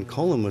Dan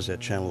Cullen was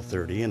at Channel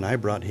 30, and I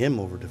brought him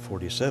over to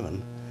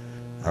 47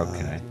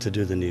 to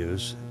do the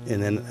news.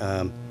 And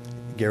then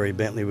Gary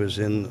Bentley was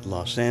in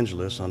Los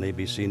Angeles on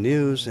ABC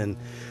News, and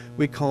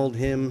we called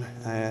him.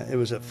 It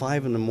was at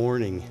 5 in the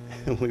morning,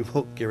 and we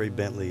woke Gary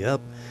Bentley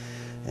up.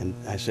 And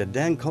I said,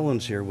 Dan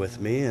Cullen's here with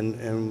me,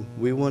 and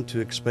we want to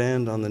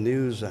expand on the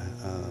news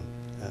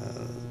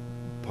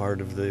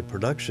part of the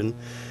production.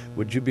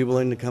 Would you be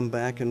willing to come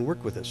back and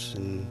work with us?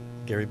 And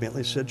Gary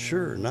Bentley said,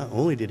 sure. Not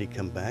only did he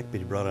come back, but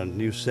he brought a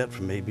new set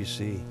from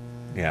ABC.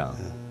 Yeah,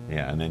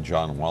 yeah. And then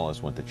John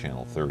Wallace went to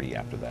Channel 30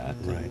 after that.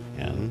 Right.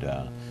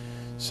 And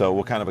so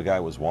what kind of a guy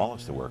was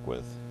Wallace to work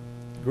with?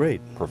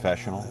 Great.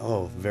 Professional?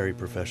 Oh, very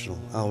professional.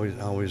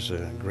 Always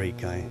a great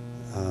guy.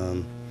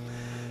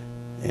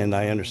 And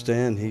I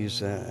understand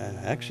he's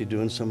actually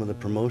doing some of the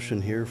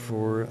promotion here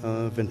for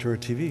Ventura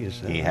TV.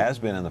 He has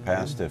been in the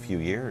past few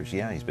years.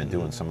 Yeah, he's been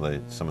doing some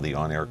of the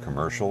on-air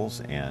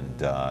commercials. And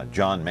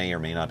John may or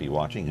may not be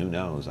watching. Who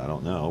knows? I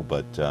don't know.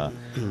 But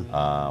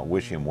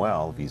wish him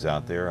well if he's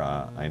out there.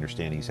 I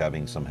understand he's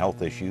having some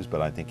health issues,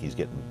 but I think he's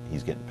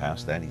getting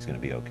past that. He's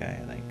going to be okay,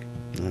 I think.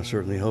 I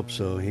certainly hope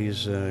so.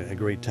 He's a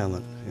great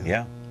talent.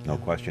 Yeah, no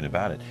question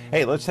about it.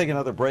 Hey, let's take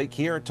another break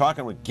here.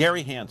 Talking with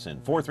Gary Hanson,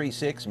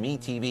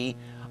 436-ME-TV,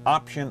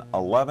 option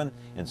 11,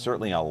 and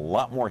certainly a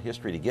lot more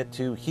history to get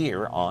to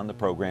here on the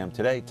program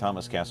today.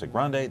 Thomas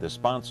Casagrande, the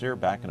sponsor,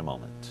 back in a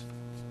moment.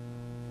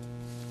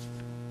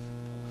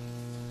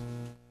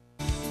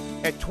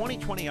 At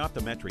 20/20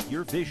 Optometric,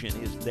 your vision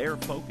is their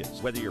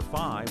focus. Whether you're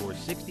 5 or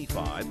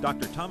 65,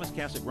 Dr. Thomas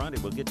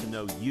Casagrande will get to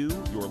know you,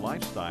 your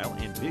lifestyle,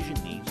 and vision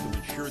needs to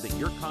ensure that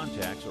your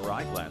contacts or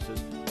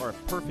eyeglasses are a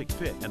perfect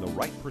fit and the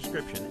right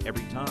prescription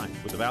every time.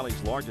 With the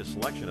Valley's largest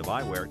selection of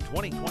eyewear,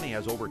 20/20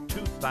 has over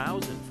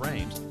 2,000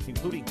 frames,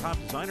 including top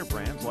designer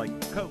brands like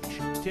Coach,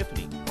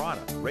 Tiffany,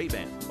 Prada,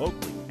 Ray-Ban,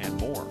 Oakley, and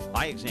more.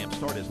 Eye exams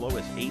start as low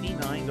as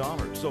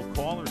 $89, so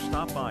call or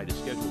stop by to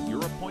schedule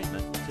your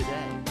appointment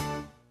today.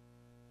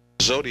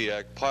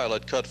 Zodiac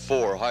Pilot Cut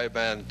 4 High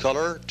Band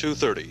Color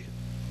 230.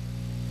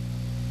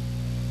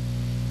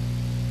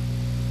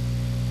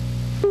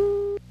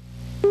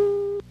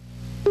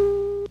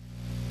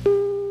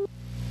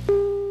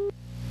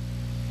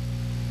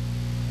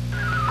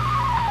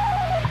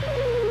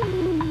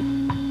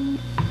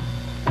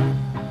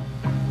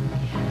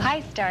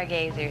 Hi,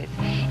 stargazers.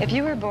 If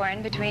you were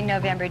born between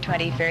November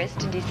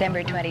 21st and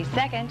December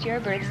 22nd, your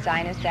birth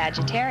sign is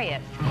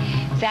Sagittarius.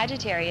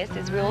 Sagittarius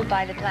is ruled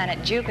by the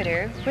planet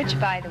Jupiter, which,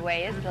 by the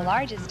way, is the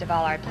largest of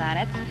all our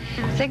planets,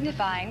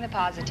 signifying the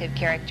positive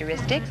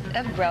characteristics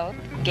of growth,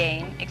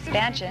 gain,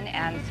 expansion,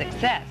 and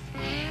success.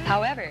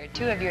 However,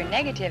 2 of your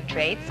negative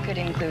traits could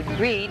include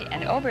greed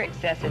and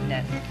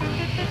over-excessiveness.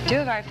 2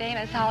 of our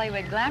famous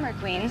Hollywood glamour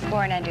queens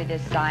born under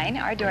this sign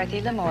are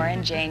Dorothy Lamour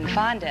and Jane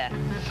Fonda.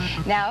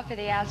 Now for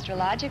the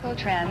astrological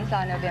trends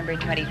on November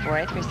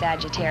 24th for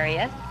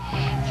Sagittarius.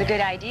 It's a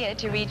good idea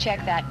to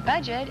recheck that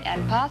budget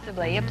and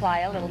possibly apply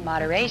a little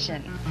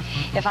moderation.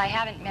 If I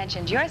haven't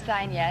mentioned your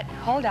sign yet,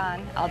 hold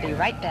on, I'll be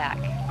right back.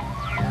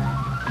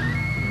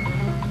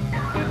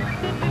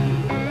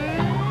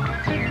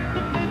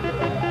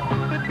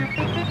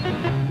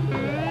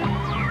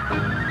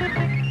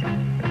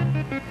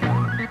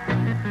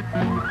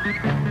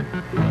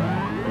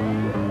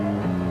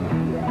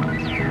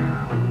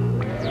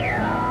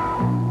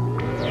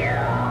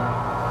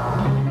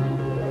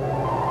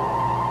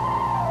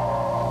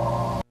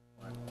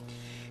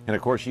 And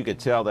of course, you could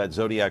tell that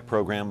Zodiac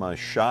program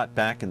shot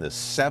back in the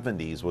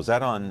 70s. Was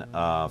that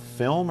on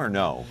film or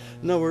no?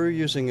 No, we were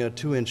using a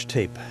 2-inch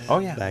tape. Oh,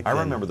 yeah. Back I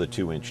then. remember the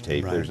 2-inch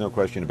tape. Right. There's no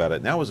question about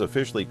it. Now it was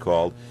officially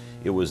called,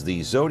 it was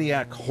the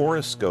Zodiac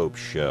Horoscope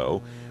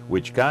Show,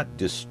 which got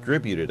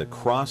distributed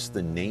across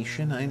the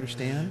nation, I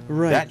understand.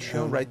 Right. That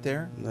show right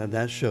there?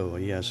 That show,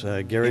 yes.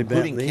 Gary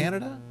Including Bentley.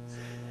 Canada?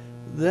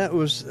 That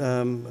was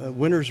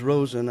Winters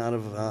Rosen out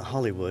of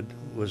Hollywood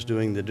was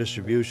doing the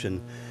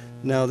distribution.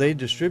 Now they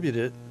distribute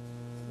it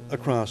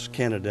across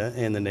Canada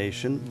and the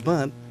nation,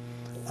 but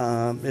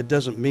it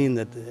doesn't mean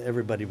that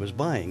everybody was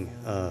buying,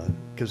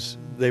 because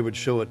they would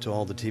show it to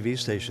all the TV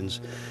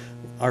stations.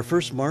 Our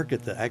first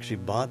market that actually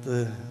bought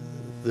the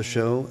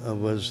show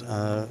was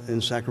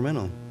in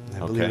Sacramento. I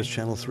believe it's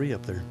Channel 3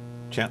 up there.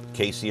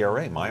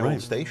 KCRA, my Right.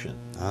 old station.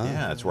 Ah,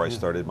 yeah, that's where I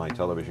started my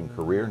television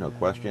career, no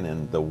question.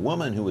 And the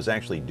woman who was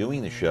actually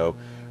doing the show,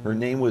 her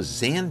name was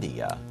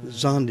Zondia.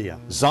 Zondia.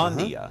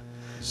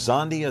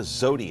 Zondia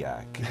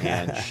Zodiac.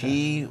 And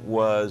she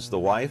was the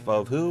wife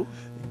of who?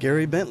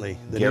 Gary Bentley,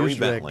 the Gary news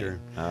Bentley.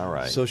 director. All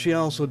right. So she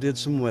also did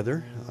some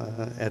weather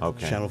at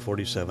Channel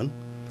 47.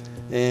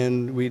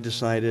 And we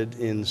decided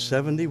in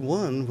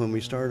 '71, when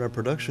we started our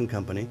production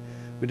company,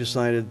 we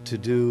decided to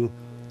do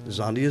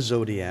Zondia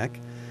Zodiac.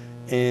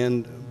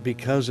 And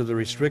because of the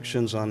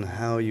restrictions on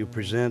how you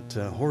present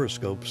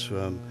horoscopes,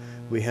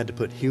 we had to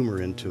put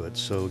humor into it.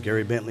 So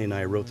Gary Bentley and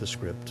I wrote the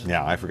script.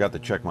 Yeah, I forgot to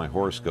check my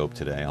horoscope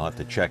today. I'll have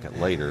to check it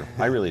later.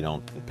 I really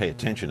don't pay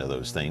attention to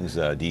those things.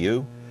 Do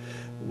you?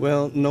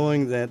 Well,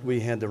 knowing that we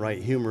had the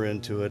right humor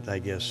into it, I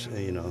guess,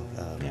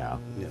 yeah.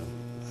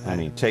 I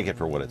mean, take it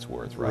for what it's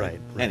worth, right? Right.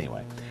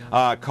 Anyway,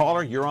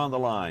 caller, you're on the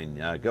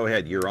line. Go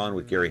ahead. You're on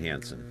with Gary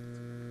Hanson.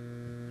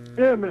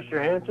 Yeah,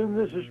 Mr. Hanson,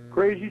 this is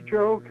Crazy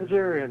Joe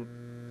Kazarian.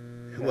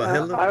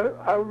 Well, hello.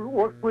 I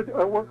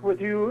worked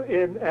with you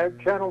at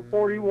Channel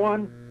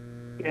 41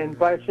 in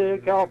Visalia,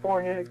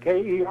 California,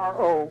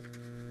 KERO,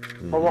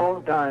 a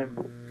long time.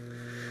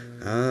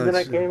 Then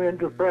I came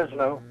into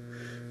Fresno.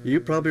 You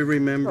probably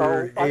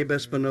remember Abe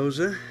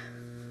Espinoza?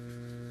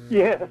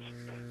 Yes.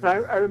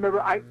 I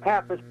remember Ike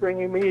Pappas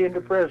bringing me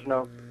into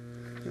Fresno.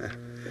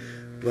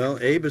 Well,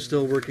 Abe is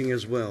still working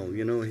as well.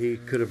 You know, he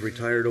could have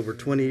retired over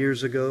 20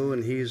 years ago,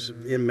 and he's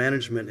in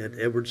management at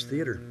Edwards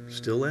Theater,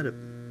 still at it.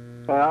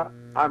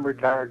 I'm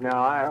retired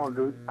now. I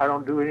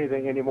don't do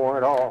anything anymore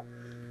at all.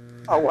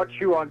 I watch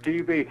you on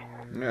TV.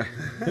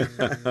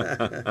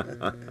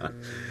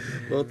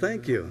 Well,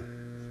 thank you.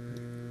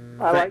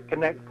 I like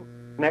connect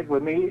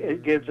with me.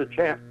 It gives a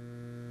chance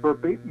for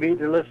me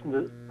to listen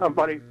to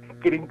somebody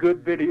getting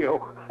good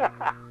video.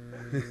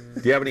 Do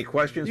you have any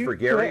questions for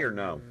Gary or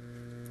no? Do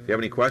you have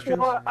any questions?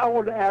 Well, I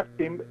want to ask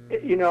him,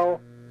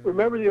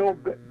 remember the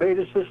old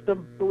beta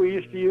system that we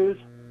used to use?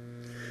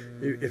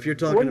 If you're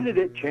talking, when did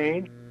it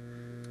change?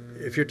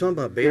 If you're talking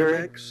about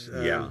Betamax,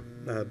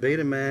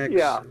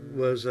 Betamax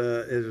was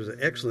it was an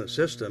excellent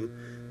system,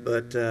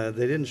 but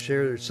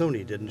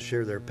Sony didn't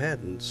share their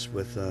patents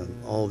with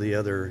all the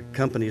other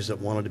companies that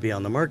wanted to be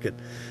on the market,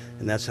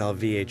 and that's how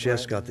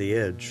VHS got the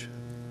edge.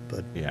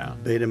 But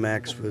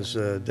Betamax was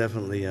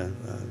definitely a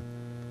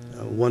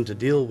one to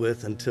deal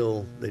with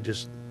until they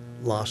just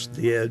lost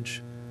the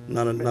edge.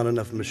 Not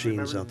enough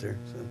machines out there.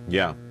 So.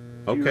 Yeah.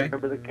 Okay. Do you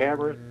remember the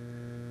cameras?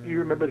 Do you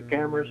remember the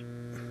cameras?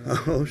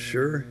 Oh,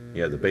 sure.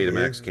 Yeah, the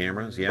Betamax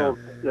cameras, yeah.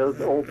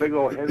 Those old big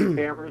old heavy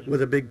cameras.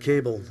 With a big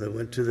cable that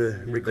went to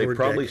the record They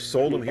probably deck.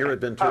 sold them here at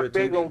Ventura TV. A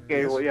big old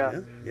cable,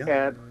 yes.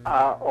 And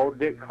old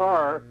Dick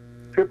Carr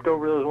tripped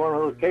over one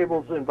of those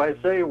cables in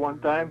Visalia one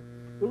time,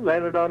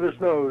 landed on his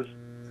nose.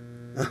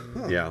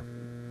 Yeah.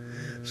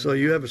 So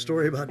you have a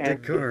story about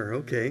Dick Carr,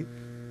 okay.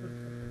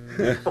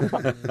 Dick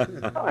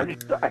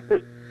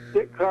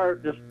Carr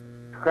just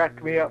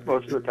cracked me up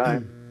most of the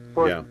time. Of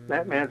course,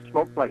 that man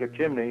smoked like a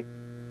chimney,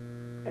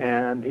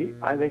 and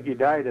I think he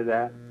died of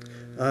that.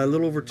 A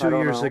little over 2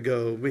 years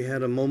ago, we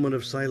had a moment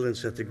of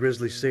silence at the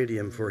Grizzly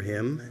Stadium for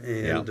him,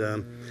 and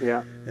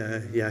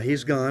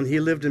he's gone. He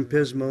lived in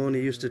Pismo, and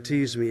he used to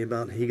tease me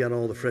about he got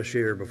all the fresh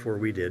air before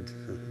we did.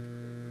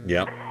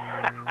 Yep.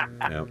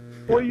 Yep.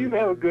 Well, you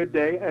have a good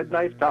day. It's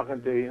nice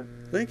talking to you.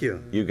 Thank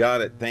you. You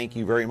got it. Thank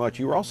you very much.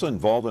 You were also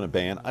involved in a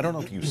band. I don't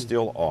know if you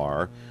still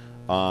are,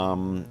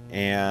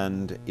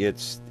 and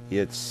it's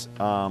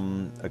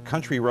a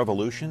Country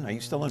Revolution. Are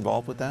you still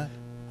involved with that?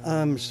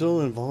 I'm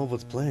still involved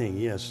with playing,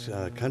 yes.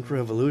 Country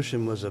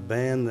Revolution was a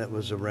band that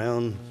was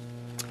around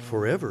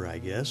forever, I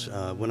guess.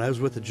 When I was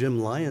with the Jim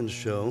Lyons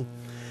show,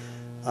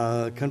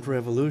 Country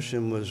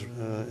Revolution was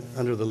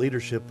under the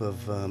leadership of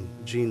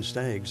Gene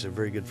Staggs, a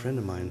very good friend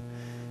of mine.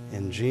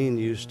 And Gene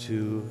used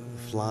to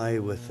fly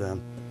with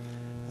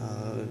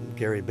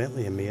Gary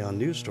Bentley and me on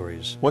news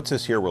stories. What's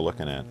this here we're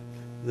looking at?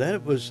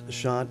 That was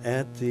shot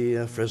at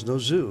the Fresno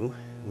Zoo.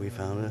 We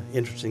found an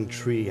interesting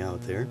tree out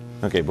there.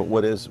 Okay, but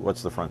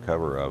what's the front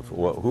cover of?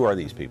 Who are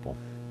these people?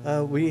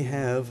 We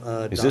have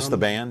Is this the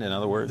band, in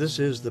other words? This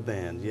is the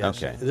band,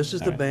 yes. Okay. This is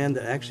the band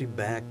that actually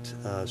backed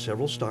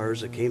several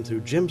stars that came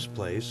through Jim's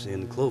place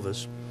in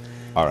Clovis.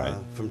 All right.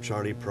 From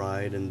Charlie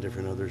Pride and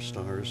different other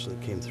stars that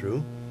came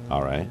through.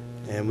 All right.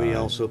 And we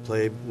also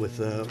played with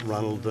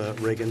Ronald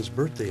Reagan's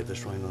birthday at the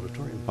Shrine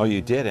Auditorium. Oh,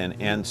 you did?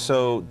 And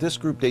so this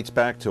group dates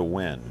back to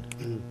when?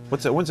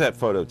 When's that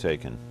photo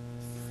taken?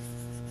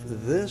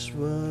 This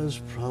was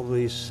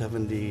probably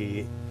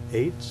 78,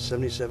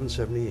 77,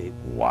 78.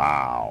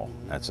 Wow,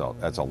 that's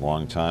a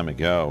long time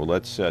ago.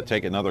 Let's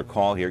take another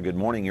call here. Good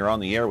morning. You're on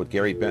the air with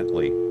Gary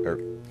Bentley.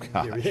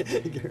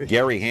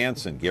 Gary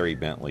Hanson. Gary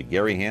Bentley.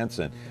 Gary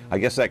Hanson. I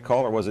guess that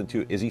caller wasn't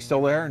too. Is he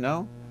still there?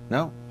 No?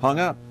 No? Hung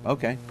up.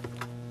 Okay.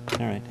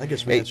 All right. I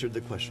guess we answered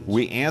the questions.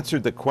 We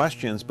answered the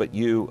questions, but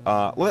you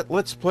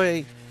let's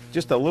play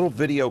just a little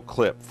video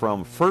clip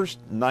from First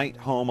Night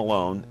Home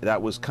Alone.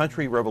 That was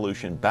Country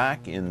Revolution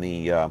back in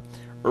the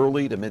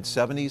early to mid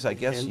 70s, I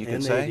guess you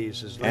could say.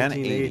 80s. It's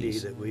 1980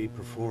 that we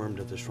performed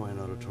at the Shrine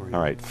Auditorium.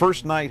 All right,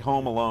 First Night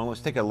Home Alone. Let's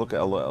take a look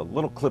at a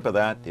little clip of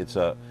that. It's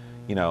an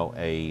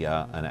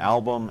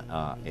album,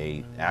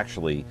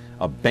 actually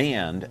a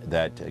band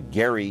that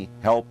Gary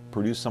helped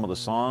produce some of the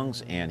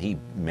songs, and he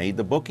made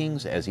the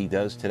bookings as he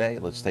does today.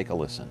 Let's take a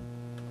listen.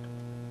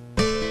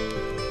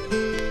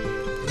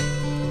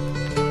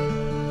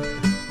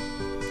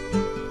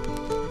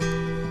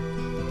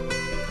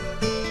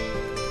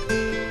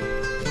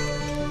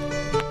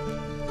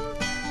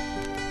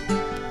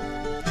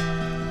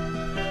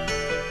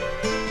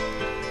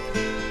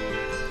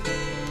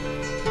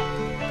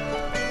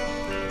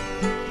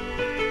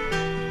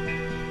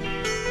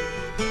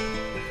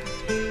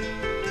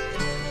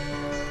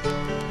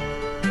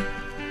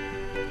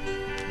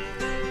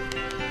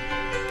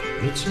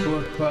 It's 4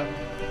 o'clock,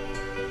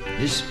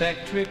 this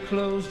factory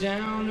closed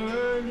down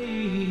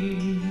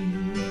early.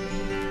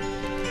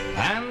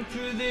 And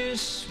through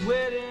this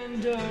wet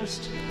and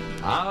dust,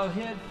 I'll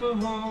head for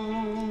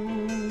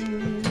home.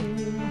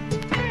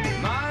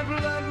 My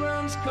blood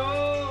runs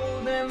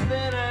cold and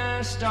then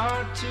I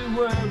start to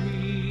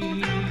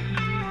worry.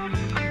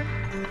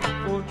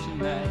 For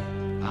tonight,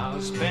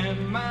 I'll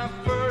spend my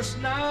first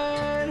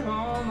night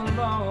home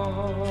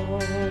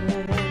alone.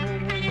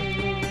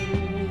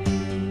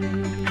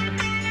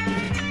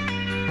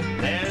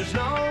 There's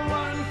no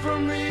one for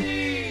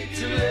me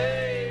to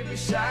lay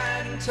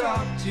beside and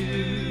talk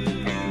to.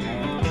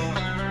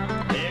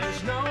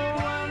 There's no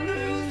one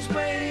who's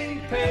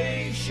waiting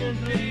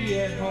patiently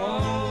at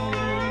home.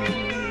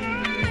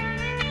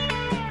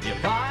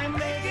 If I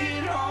make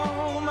it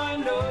home, I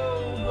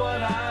know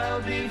what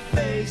I'll be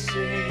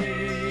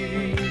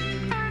facing.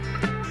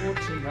 For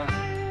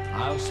tonight,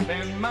 I'll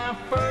spend my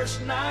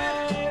first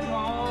night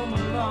home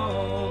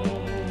alone.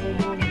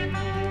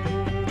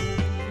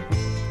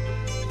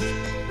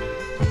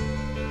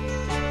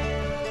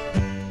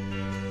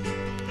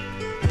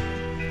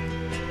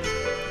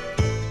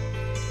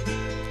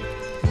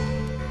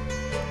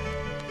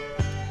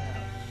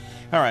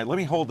 All right, let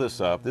me hold this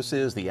up. This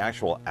is the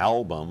actual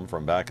album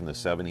from back in the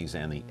 70s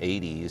and the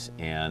 80s.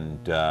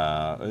 And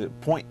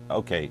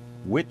okay,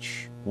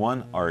 which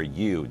one are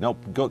you? No,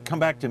 come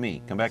back to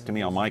me. Come back to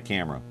me on my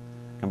camera.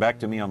 Come back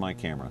to me on my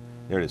camera.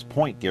 There it is.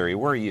 Point, Gary.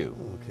 Where are you?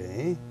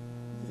 Okay.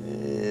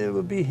 It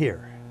would be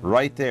here.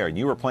 Right there. And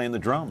you were playing the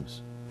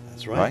drums.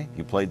 That's right. Right?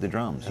 You played the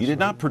drums. You did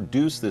not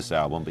produce this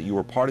album, but you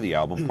were part of the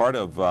album, part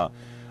of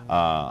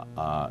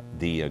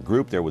the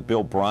group there with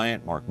Bill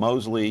Bryant, Mark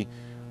Mosley,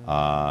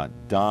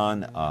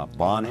 Don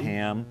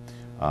Bonham,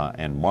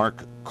 and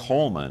Mark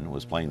Coleman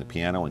was playing the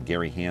piano, and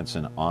Gary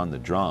Hanson on the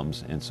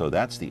drums. And so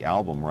that's the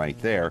album right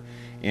there.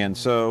 And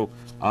so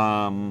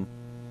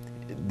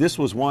this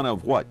was one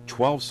of, what,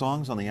 12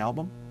 songs on the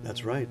album?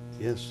 That's right,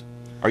 yes.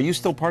 Are you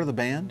still part of the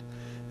band?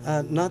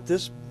 Not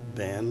this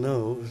band,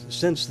 no.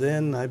 Since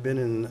then, I've been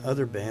in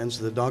other bands.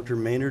 The Dr.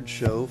 Maynard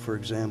Show, for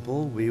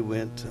example. We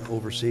went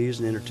overseas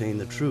and entertained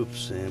the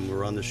troops, and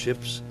we're on the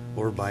ships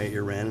over by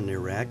Iran and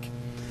Iraq.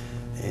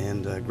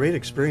 And great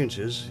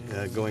experiences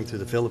going through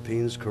the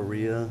Philippines,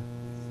 Korea,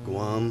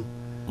 Guam,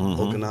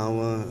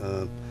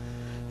 Okinawa,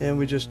 and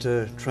we just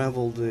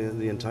traveled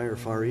the entire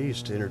Far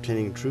East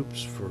entertaining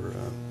troops for,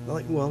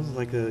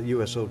 like a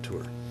USO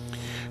tour.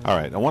 All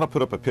right, I want to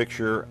put up a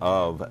picture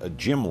of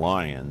Jim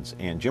Lyons,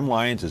 and Jim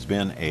Lyons has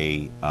been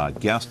a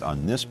guest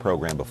on this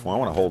program before. I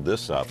want to hold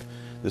this up.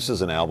 This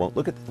is an album.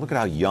 Look at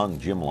how young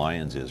Jim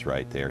Lyons is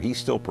right there. He's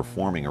still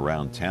performing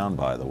around town,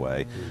 by the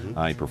way.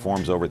 He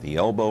performs over at the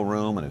Elbow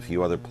Room and a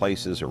few other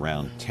places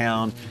around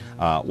town.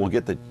 We'll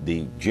get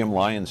the Jim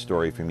Lyons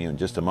story from you in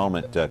just a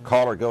moment.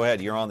 Caller, go ahead.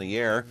 You're on the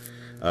air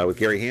with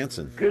Gary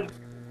Hanson.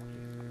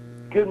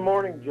 Good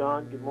morning,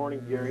 John. Good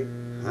morning, Gary.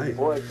 Hi.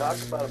 Boy, talk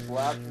about a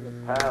blast from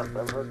the past.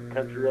 I've heard the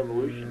Country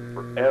Revolution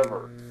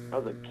forever. I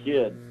was a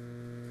kid.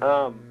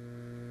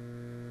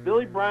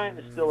 Billy Bryant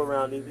is still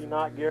around, is he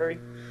not, Gary?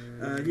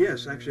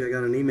 Yes, actually, I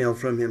got an email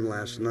from him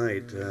last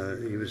night.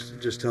 He was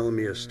just telling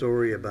me a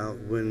story about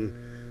when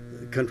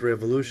Country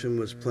Revolution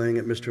was playing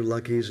at Mr.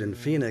 Lucky's in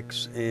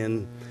Phoenix,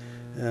 and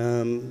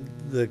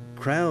the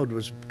crowd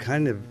was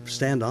kind of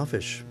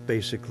standoffish,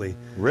 basically.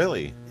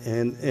 Really?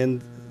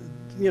 And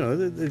you know,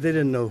 they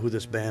didn't know who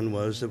this band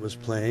was that was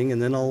playing,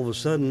 and then all of a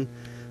sudden,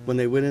 when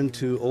they went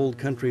into Old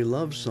Country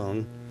Love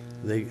Song,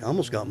 they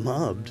almost got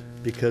mobbed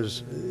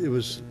because it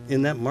was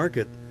in that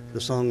market.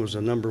 The song was a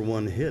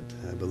 #1 hit,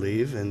 I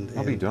believe, and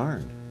I'll be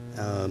darned.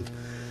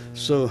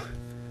 So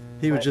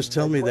he would just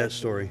tell me that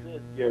story.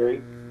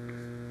 Gary,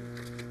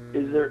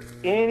 is there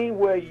any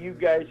way you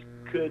guys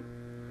could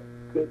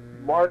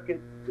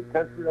market the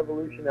Country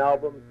Revolution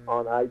albums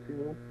on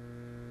iTunes?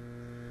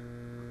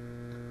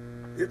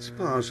 It's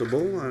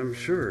possible, I'm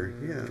sure.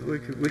 Yeah, we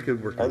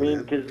could work on that. I mean,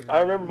 because I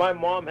remember my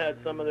mom had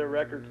some of their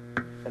records,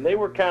 and they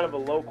were kind of a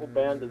local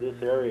band to this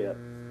area.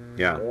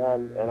 Yeah.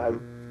 And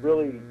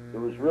it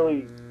was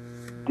really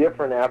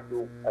different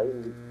after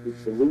the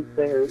lead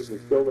singer was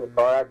killed in a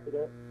car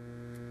accident.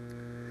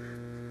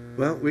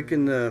 Well, we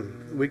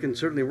can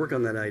certainly work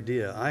on that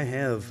idea. I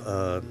have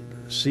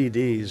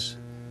CDs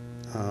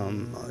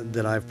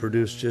that I've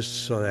produced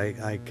just so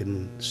I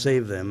can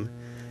save them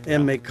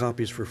and make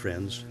copies for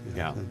friends.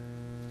 Yeah.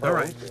 All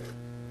right.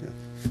 Yeah.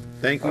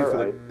 Thank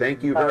you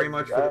thank you very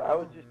much for I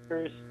was just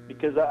curious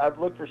because I've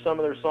looked for some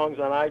of their songs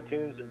on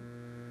iTunes, and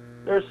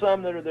there's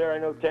some that are there. I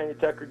know Tanya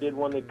Tucker did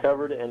one they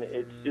covered, and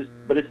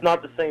but it's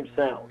not the same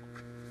sound.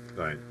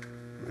 Right.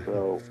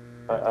 So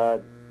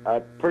I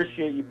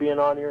appreciate you being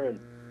on here, and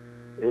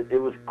it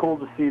was cool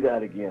to see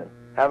that again.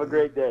 Have a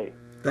great day.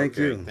 Thank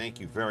you. Thank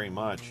you very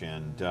much.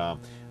 And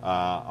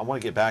I want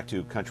to get back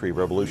to Country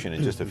Revolution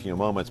in just a few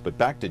moments, but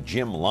back to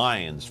Jim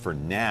Lyons for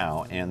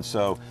now. And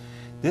so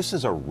this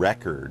is a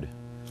record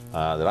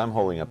that I'm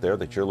holding up there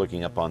that you're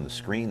looking up on the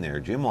screen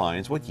there. Jim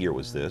Lyons, what year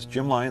was this?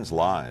 Jim Lyons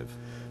Live.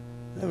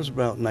 That was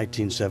about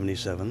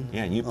 1977.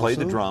 Yeah, and you played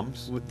the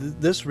drums.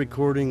 This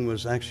recording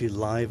was actually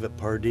live at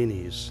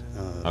Pardini's.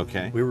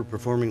 Okay. We were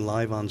performing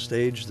live on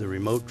stage. The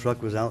remote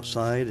truck was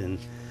outside, and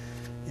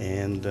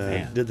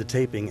did the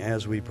taping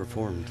as we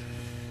performed.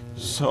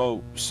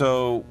 So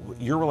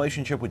your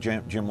relationship with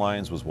Jim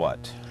Lyons was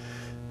what?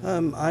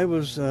 I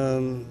was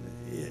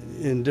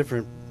in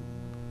different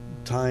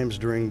times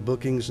during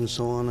bookings and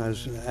so on. I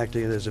was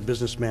acting as a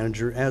business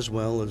manager as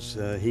well as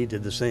he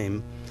did the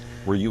same.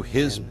 Were you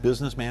his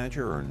business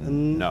manager or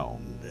no?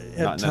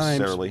 Not times,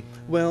 necessarily.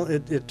 Well,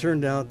 it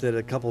turned out that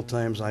a couple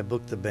times I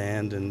booked the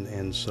band,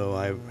 and so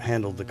I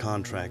handled the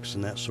contracts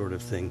and that sort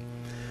of thing.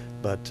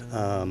 But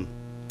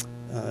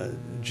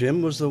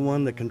Jim was the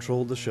one that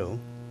controlled the show.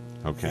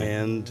 Okay.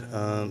 And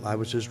I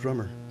was his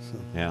drummer. So.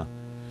 Yeah.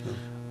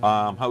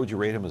 How would you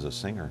rate him as a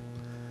singer?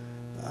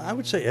 I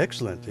would say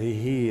excellent.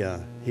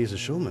 He's a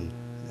showman.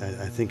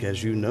 I think,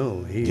 as you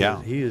know, he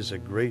is a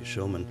great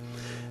showman.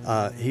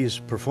 He's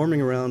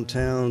performing around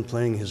town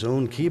playing his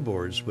own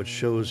keyboards, which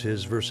shows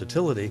his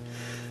versatility.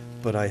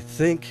 But I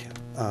think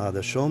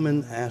the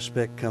showman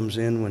aspect comes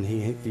in when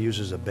he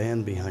uses a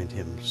band behind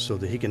him so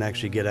that he can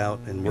actually get out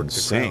and work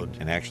the crowd.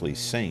 And actually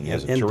sing. He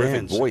has a and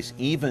terrific dance. voice.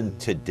 Even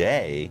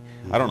today,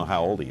 I don't know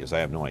how old he is. I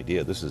have no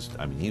idea.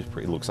 He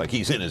looks like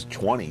he's in his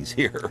 20s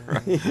here.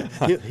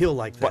 He'll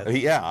like that. But,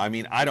 yeah, I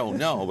mean, I don't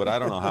know, but I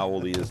don't know how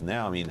old he is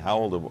now. I mean, how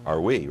old are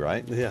we,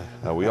 right? Yeah.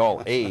 We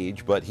all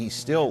age, but he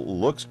still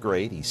looks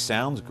great. He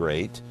sounds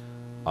great.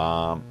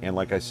 And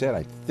like I said,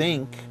 I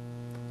think,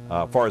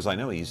 as far as I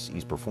know,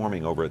 he's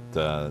performing over at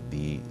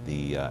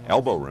the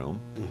Elbow Room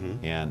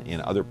and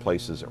in other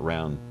places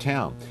around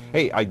town.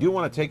 Hey, I do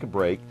want to take a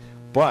break,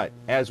 but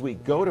as we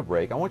go to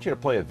break, I want you to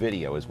play a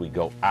video as we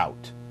go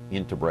out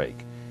into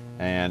break.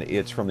 And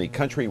it's from the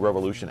Country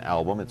Revolution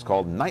album. It's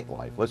called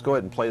Nightlife. Let's go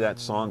ahead and play that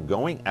song,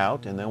 Going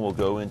Out, and then we'll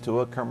go into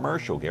a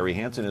commercial. Gary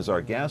Hanson is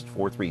our guest,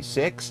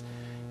 436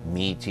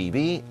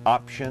 MeTV,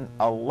 option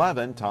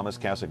 11. Thomas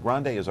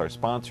Casagrande is our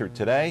sponsor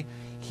today.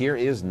 Here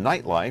is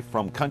Nightlife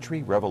from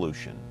Country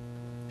Revolution.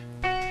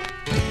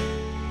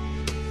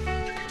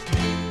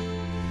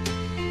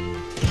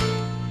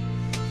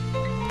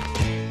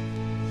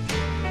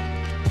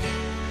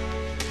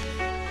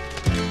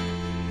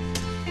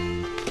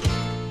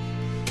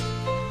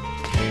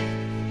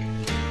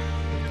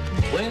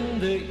 When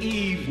the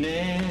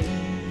evening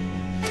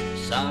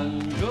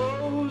sun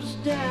goes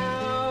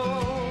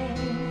down,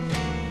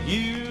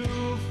 you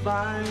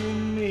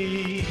find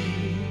me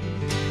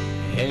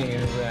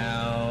hanging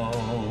around.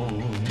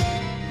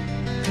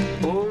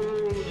 Oh,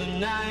 the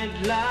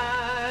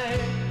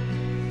nightlife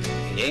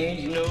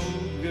ain't no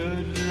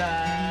good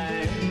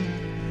life,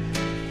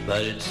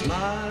 but it's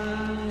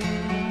my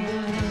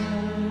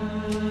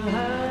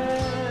life.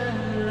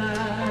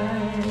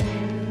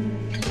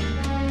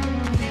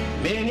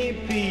 Many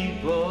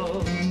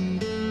people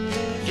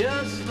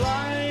just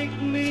like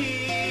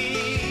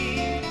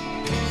me,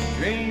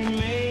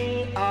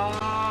 dreaming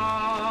of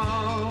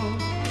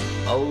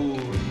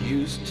old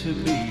used to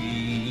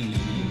be.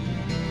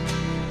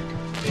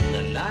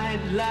 The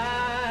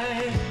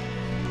nightlife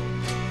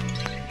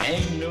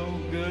ain't no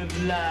good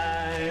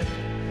life,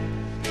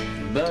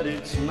 but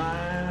it's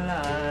my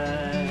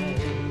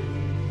life.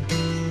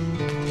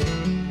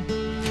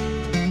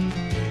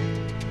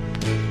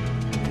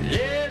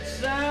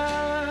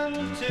 Listen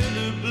to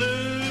the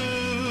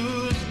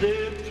blues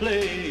they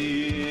play.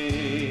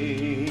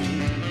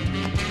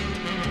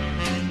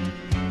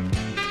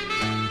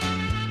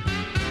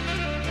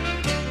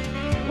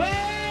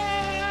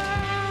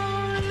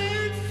 Well,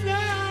 it's so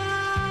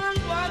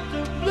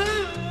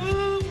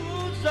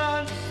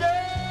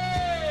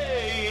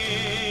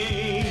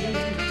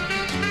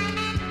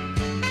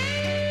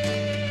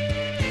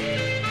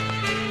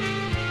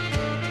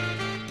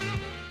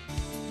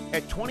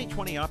At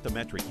 2020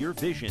 Optometric, your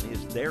vision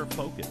is their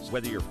focus.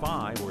 Whether you're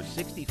 5 or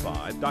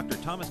 65, Dr.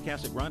 Thomas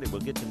Casagrande will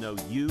get to know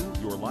you,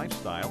 your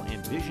lifestyle,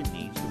 and vision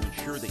needs to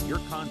ensure that your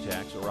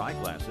contacts or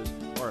eyeglasses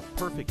are a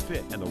perfect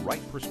fit and the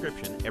right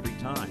prescription every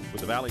time.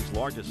 With the Valley's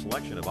largest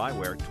selection of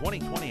eyewear,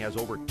 2020 has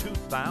over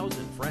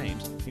 2,000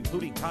 frames,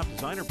 including top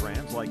designer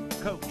brands like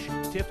Coach,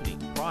 Tiffany,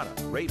 Prada,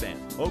 Ray-Ban,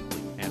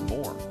 Oakley, and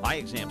more. Eye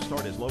exams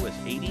start as low as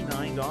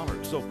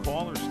 $89, so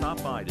call or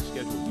stop by to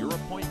schedule your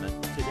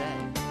appointment today.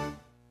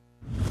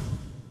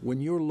 When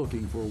you're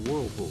looking for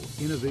Whirlpool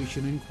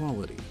innovation and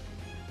quality,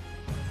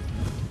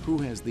 who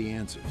has the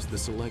answers, the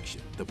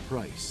selection, the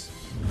price?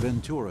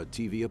 Ventura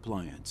TV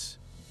Appliance.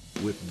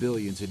 With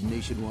billions in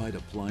nationwide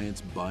appliance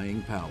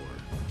buying power,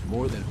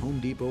 more than Home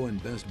Depot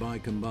and Best Buy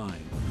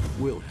combined,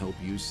 we'll help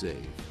you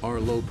save. Our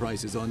low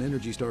prices on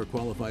Energy Star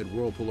qualified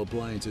Whirlpool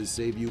appliances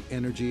save you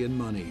energy and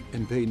money,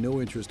 and pay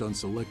no interest on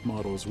select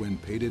models when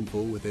paid in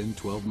full within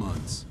 12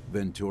 months.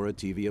 Ventura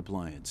TV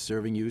Appliance,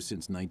 serving you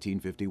since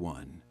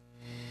 1951.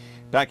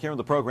 Back here on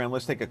the program,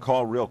 let's take a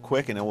call real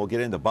quick and then we'll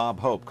get into Bob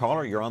Hope.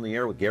 Caller, you're on the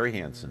air with Gary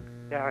Hanson.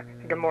 Yeah,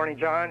 good morning,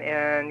 John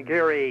and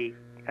Gary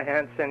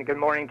Hanson. Good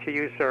morning to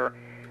you, sir.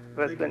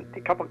 Listen,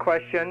 a couple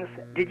questions.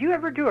 Did you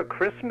ever do a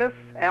Christmas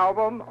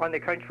album on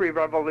the Country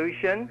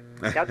Revolution?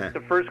 That's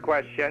the first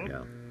question.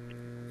 Yeah.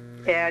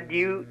 And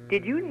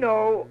did you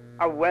know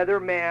a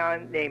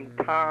weatherman named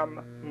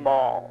Tom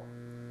Mall?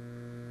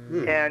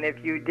 And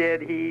if you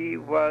did, he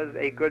was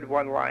a good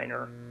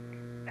one-liner.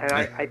 And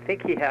I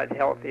think he had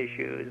health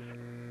issues,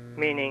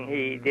 meaning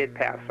he did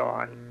pass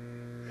on.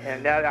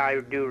 And that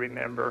I do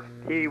remember.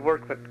 He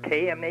worked with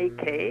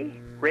KMAK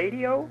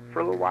radio for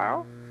a little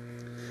while.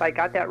 I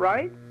got that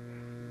right?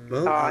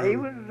 Well, he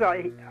was.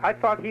 I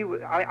thought he was.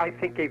 I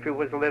think if he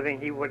was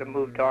living, he would have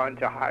moved on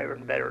to higher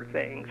and better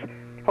things.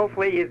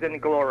 Hopefully, he's in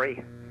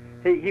glory.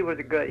 He was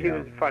a good. Yeah. He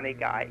was a funny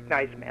guy,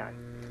 nice man.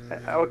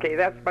 Okay,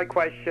 that's my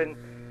question.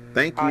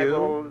 Thank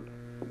you.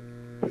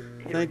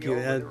 Thank you.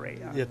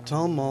 Yeah,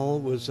 Tom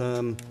Mall was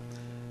on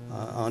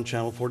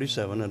Channel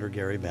 47 under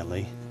Gary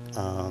Bentley,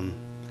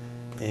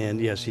 and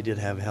yes, he did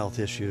have health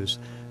issues.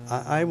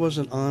 I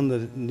wasn't on the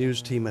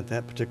news team at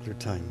that particular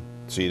time.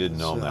 So you didn't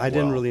know him that well? I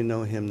didn't really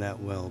know him that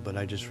well, but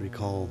I just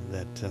recall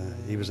that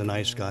he was a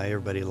nice guy,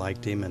 everybody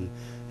liked him,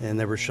 and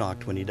they were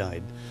shocked when he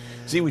died.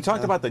 See, we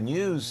talked about the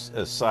news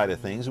side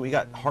of things, and we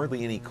got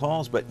hardly any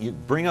calls, but you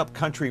bring up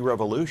Country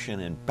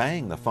Revolution, and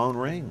bang, the phone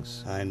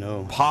rings. I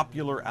know.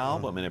 Popular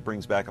album, and it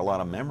brings back a lot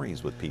of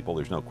memories with people,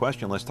 there's no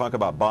question. Let's talk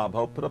about Bob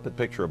Hope. Put up a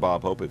picture of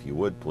Bob Hope, if you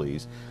would,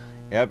 please.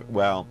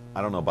 Well,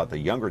 I don't know about the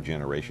younger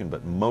generation,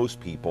 but most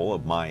people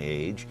of my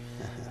age,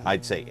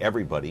 I'd say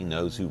everybody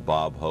knows who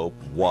Bob Hope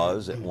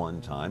was at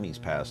one time. He's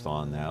passed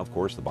on now. Of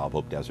course, the Bob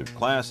Hope Desert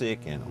Classic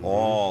and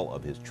all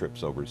of his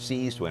trips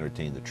overseas to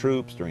entertain the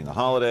troops during the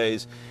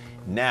holidays.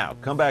 Now,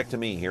 come back to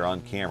me here on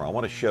camera. I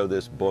want to show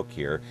this book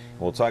here, and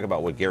we'll talk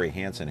about what Gary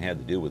Hanson had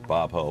to do with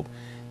Bob Hope.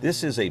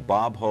 This is a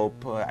Bob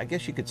Hope, I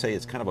guess you could say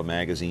it's kind of a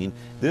magazine.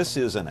 This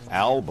is an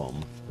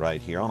album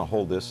right here. I want to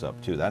hold this up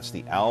too. That's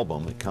the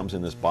album that comes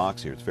in this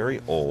box here. It's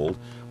very old,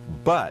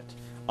 but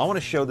I want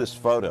to show this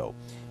photo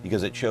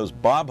because it shows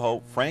Bob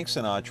Hope, Frank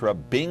Sinatra,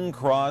 Bing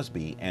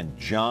Crosby, and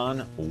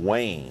John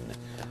Wayne.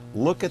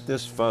 Look at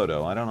this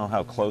photo. I don't know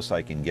how close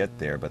I can get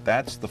there, but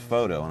that's the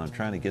photo, and I'm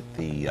trying to get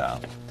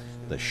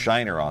the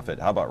shiner off it.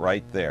 How about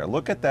right there?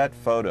 Look at that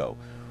photo.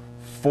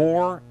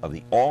 4 of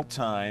the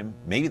all-time,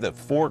 maybe the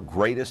 4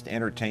 greatest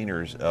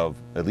entertainers of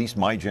at least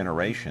my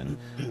generation.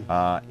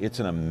 It's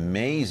an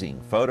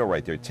amazing photo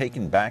right there,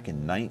 taken back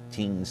in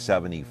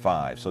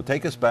 1975. So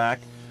take us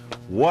back.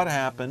 What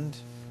happened?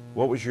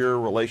 What was your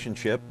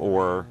relationship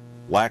or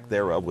lack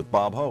thereof with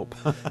Bob Hope?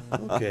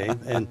 Okay,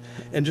 and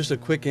just a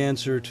quick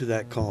answer to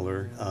that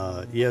caller.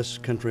 Yes,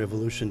 Country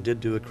Revolution did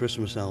do a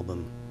Christmas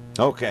album.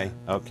 Okay,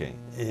 okay.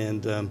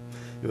 And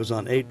it was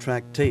on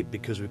 8-track tape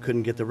because we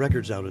couldn't get the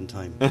records out in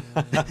time.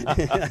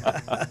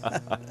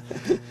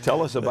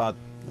 Tell us about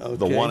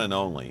the one and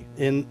only.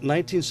 In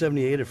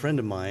 1978, a friend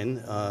of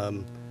mine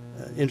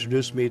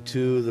introduced me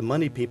to the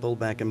Money People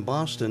back in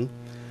Boston,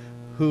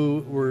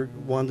 who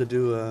wanted to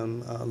do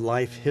a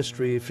life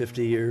history,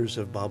 50 years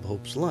of Bob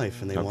Hope's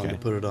life, and they wanted to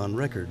put it on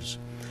records.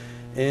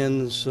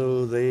 And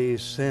so they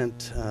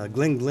sent,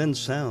 Glen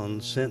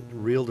Sound sent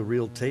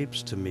reel-to-reel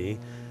tapes to me,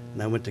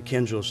 and I went to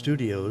Kenjo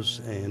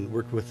Studios and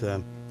worked with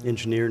an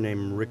engineer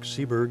named Rick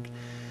Seberg,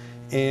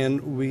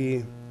 and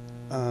we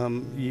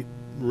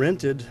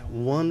rented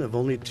one of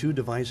only 2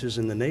 devices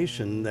in the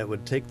nation that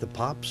would take the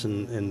pops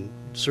and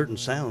certain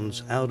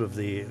sounds out of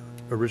the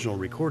original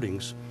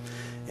recordings,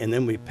 and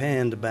then we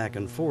panned back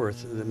and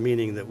forth,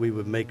 meaning that we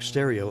would make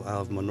stereo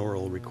out of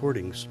monaural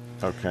recordings.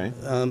 Okay.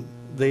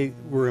 They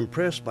were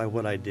impressed by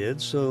what I did,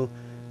 so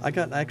I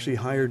got actually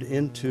hired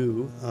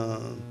into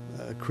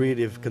a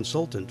creative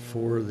consultant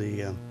for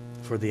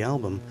the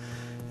album,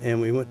 and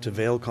we went to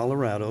Vail,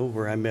 Colorado,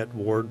 where I met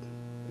Ward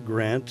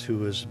Grant, who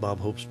was Bob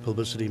Hope's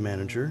publicity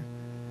manager.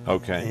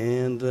 Okay.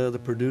 And the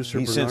producer,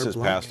 he Bernard since has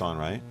Black. passed on,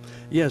 right?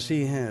 Yes,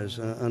 he has,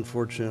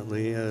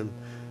 unfortunately.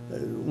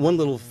 one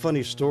little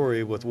funny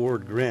story with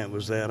Ward Grant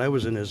was that I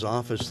was in his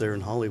office there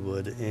in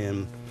Hollywood,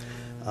 and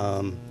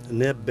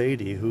Neb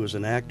Beatty, who was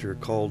an actor,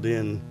 called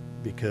in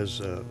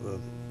because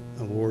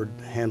Ward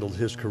handled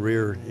his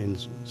career in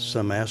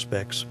some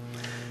aspects.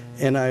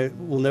 And I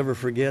will never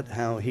forget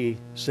how he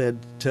said,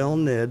 "Tell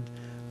Ned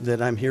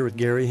that I'm here with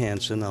Gary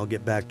Hanson. I'll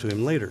get back to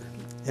him later."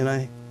 And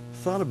I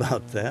thought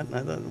about that, and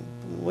I thought,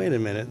 wait a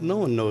minute, no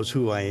one knows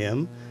who I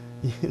am.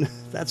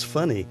 That's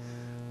funny.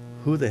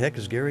 Who the heck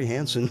is Gary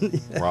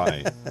Hanson?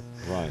 Right,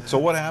 right. So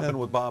what happened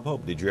with Bob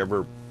Hope? Did you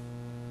ever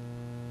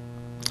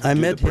I do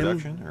met the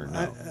production, or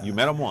no? You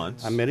met him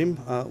once. I met him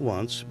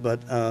once, but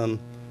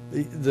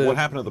what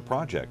happened to the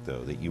project,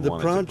 though, that you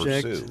wanted to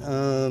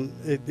pursue?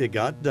 It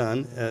got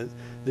done.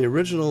 The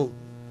original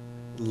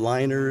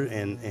liner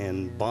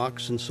and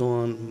box and so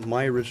on,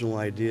 my original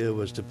idea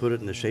was to put it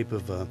in the shape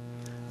of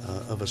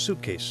a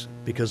suitcase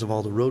because of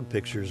all the road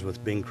pictures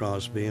with Bing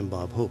Crosby and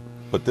Bob Hope.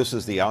 But this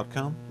is the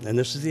outcome? And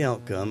this is the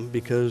outcome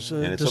because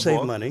to a save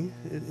book? money,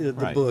 the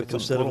Right. book It's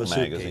instead of a little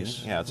suitcase.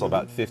 magazine. Yeah, it's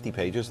about 50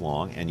 pages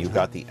long, and you've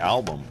got the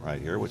album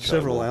right here. Which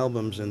Several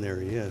albums in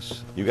there,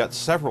 yes. You got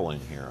several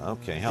in here.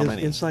 Okay, how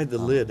many? Inside the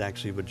lid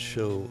actually would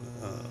show.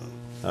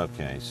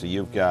 Okay, so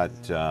you've got,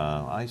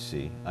 I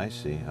see.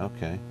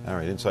 Okay, all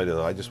right, inside of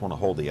the, I just want to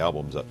hold the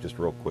albums up just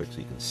real quick so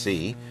you can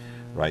see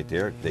right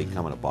there. They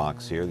come in a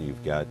box here.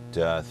 You've got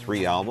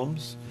 3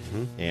 albums.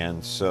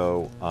 And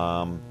so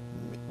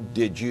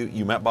did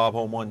you met Bob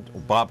Hope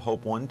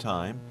one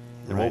time,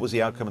 and Right. what was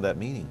the outcome of that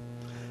meeting?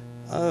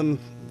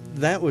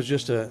 That was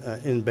just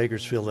in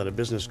Bakersfield at a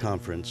business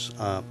conference.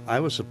 I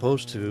was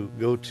supposed to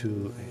go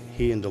to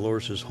he and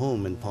Dolores'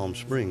 home in Palm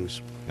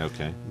Springs.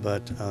 Okay.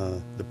 But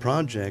the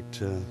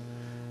project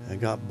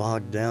got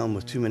bogged down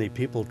with too many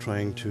people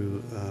trying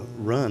to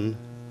run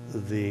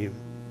the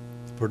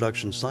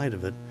production side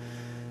of it.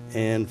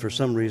 And for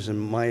some reason,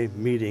 my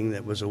meeting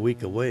that was a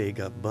week away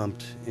got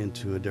bumped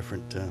into a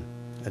different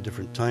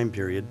time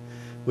period,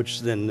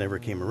 which then never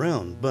came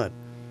around. But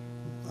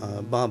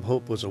Bob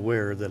Hope was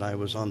aware that I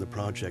was on the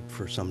project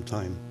for some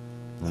time,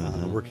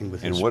 working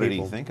with his people. And what did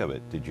he think of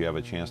it? Did you have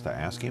a chance to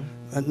ask him?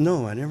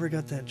 No, I never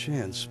got that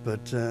chance,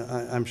 but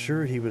I'm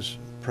sure he was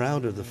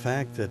proud of the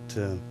fact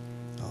that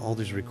all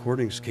these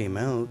recordings came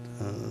out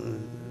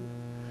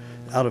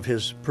of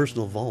his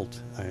personal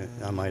vault,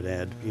 I might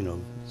add,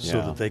 so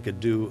Yeah. that they could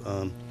do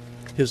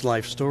his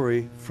life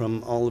story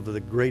from all of the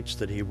greats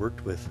that he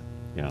worked with.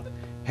 Yeah.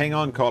 Hang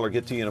on, caller.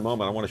 Get to you in a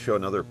moment. I want to show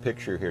another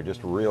picture here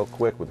just real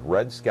quick with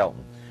Red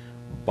Skelton.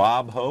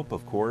 Bob Hope,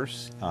 of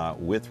course,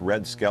 with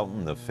Red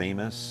Skelton, the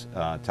famous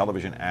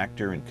television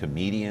actor and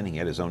comedian. He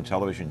had his own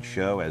television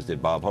show, as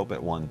did Bob Hope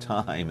at one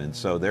time. And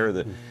so there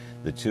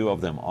the two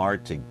of them are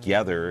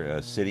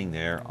together, sitting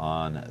there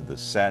on the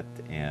set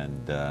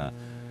and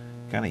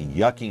kind of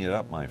yucking it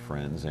up, my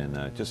friends,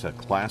 and just a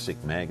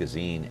classic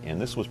magazine.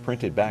 And this was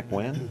printed back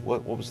when?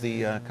 What was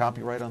the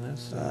copyright on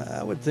this?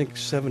 I would think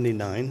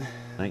 79.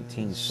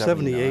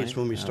 1979. 78 is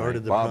when we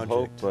started the Bob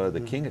project. Hope, the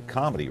king of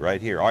comedy, right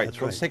here. All right,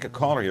 That's let's right. take a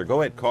caller here. Go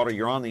ahead, caller.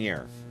 You're on the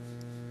air.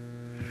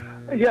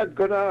 Yeah,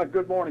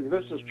 good morning.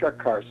 This is Chuck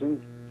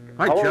Carson.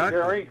 Hi, Hello, Chuck.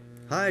 Gary.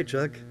 Hi,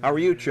 Chuck. How are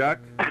you, Chuck?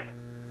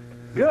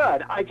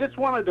 Good. I just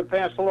wanted to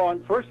pass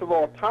along, first of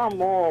all, Tom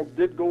Mall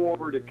did go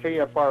over to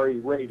KFRE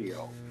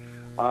Radio.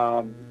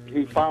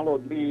 He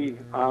followed me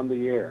on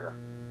the air.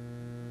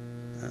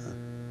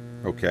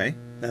 Okay.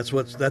 That's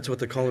what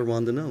the caller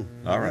wanted to know.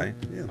 All right.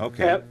 Yeah.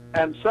 Okay.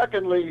 And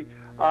secondly,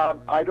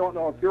 I don't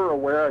know if you're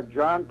aware,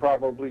 John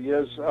probably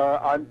is,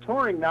 I'm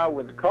touring now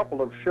with a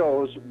couple of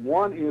shows.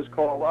 One is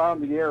called On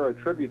the Air, a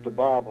tribute to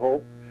Bob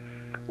Hope,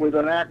 with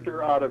an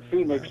actor out of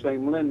Phoenix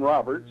named Lynn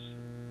Roberts.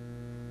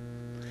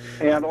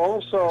 And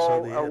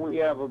also, we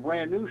have a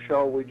brand new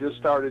show we just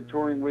started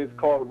touring with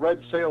called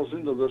Red Sails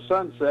into the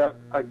Sunset,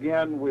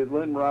 again with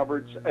Lynn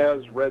Roberts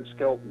as Red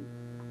Skelton.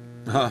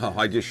 Oh,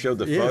 I just showed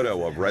the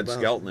photo of Red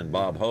Skelton and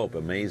Bob Hope.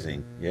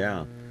 Amazing.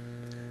 Yeah.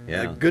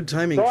 Yeah. Good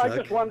timing, So Chuck. I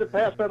just wanted to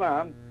pass that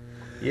on.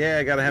 Yeah,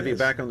 I got to have you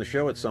back on the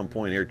show at some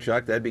point here,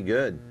 Chuck. That'd be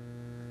good.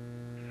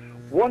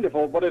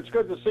 Wonderful, but it's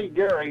good to see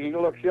Gary. He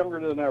looks younger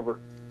than ever.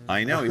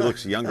 I know. He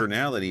looks younger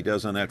now than he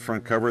does on that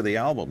front cover of the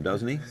album,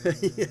 doesn't he?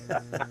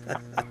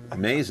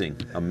 Amazing.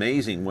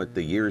 Amazing what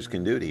the years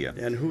can do to you.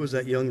 And who was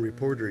that young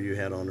reporter you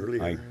had on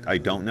earlier? I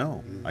don't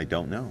know. I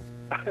don't know.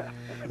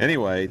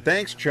 Anyway,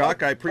 thanks,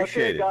 Chuck. I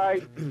appreciate it.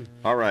 Guys.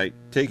 All right,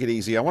 take it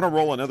easy. I want to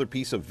roll another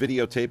piece of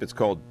videotape. It's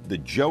called The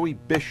Joey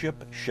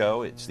Bishop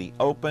Show. It's the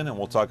open, and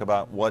we'll talk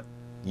about what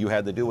you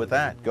had to do with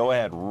that. Go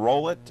ahead,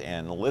 roll it,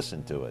 and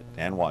listen to it,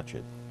 and watch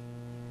it.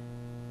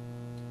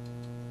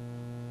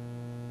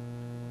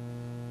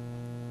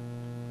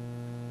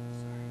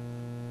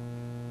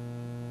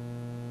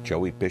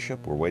 Joey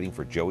Bishop. We're waiting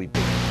for Joey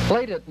Bishop.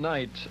 Late at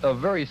night, a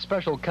very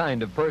special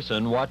kind of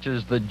person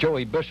watches the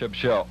Joey Bishop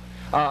Show.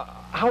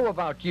 How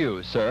about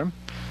you, sir?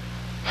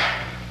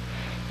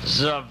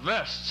 The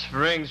best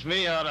brings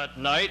me out at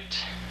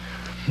night.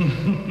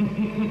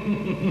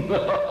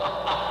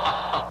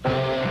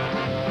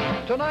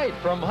 Tonight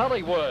from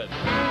Hollywood.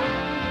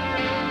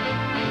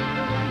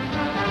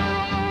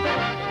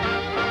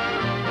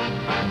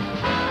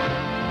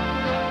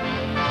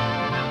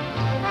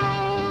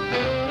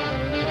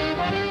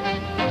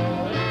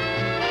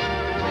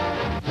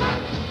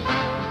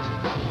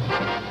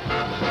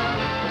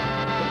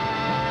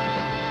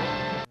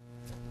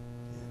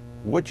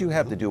 What'd you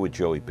have to do with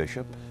Joey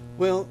Bishop?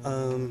 Well,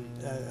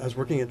 I was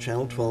working at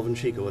Channel 12 in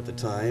Chico at the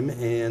time,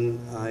 and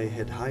I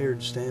had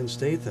hired Stan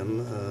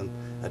Statham,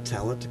 a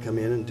talent, to come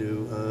in and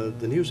do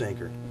the news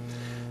anchor.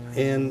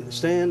 And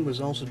Stan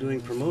was also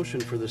doing promotion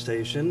for the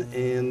station,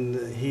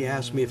 and he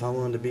asked me if I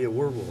wanted to be a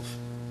werewolf.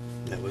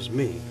 That was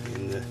me,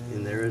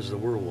 in there as the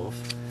werewolf.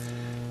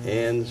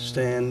 And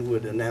Stan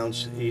would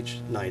announce each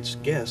night's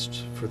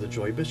guests for the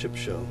Joey Bishop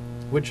show,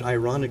 which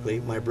ironically,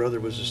 my brother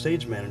was a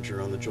stage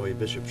manager on the Joey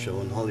Bishop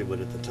show in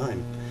Hollywood at the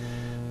time.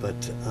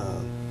 But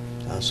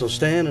so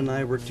Stan and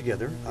I worked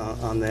together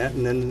on that,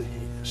 and then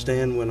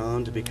Stan went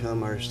on to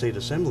become our state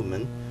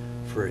assemblyman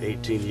for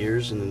 18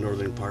 years in the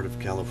northern part of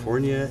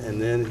California, and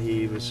then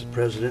he was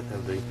president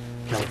of the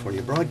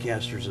California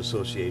Broadcasters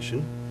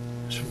Association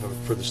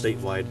for the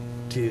statewide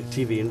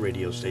TV and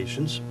radio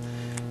stations,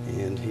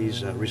 and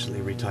he's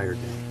recently retired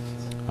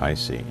now. I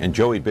see. And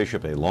Joey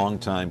Bishop, a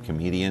longtime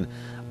comedian,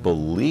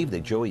 believe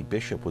that Joey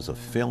Bishop was a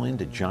fill-in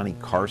to Johnny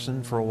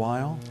Carson for a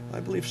while? I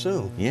believe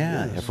so.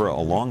 Yeah, yes. For a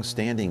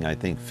long-standing, I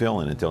think,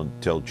 fill-in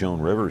until Joan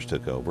Rivers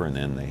took over, and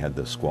then they had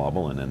the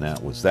squabble, and then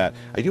that was that.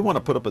 I do want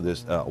to put up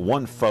this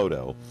one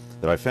photo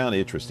that I found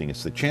interesting.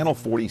 It's the Channel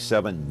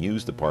 47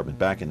 News Department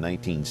back in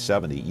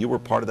 1970. You were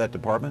part of that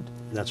department?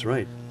 That's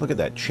right. Look at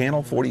that,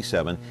 Channel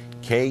 47,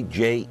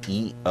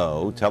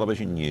 KJEO,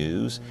 Television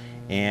News,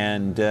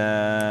 and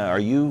are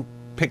you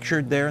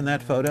pictured there in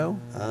that photo?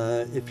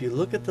 If you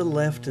look at the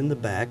left in the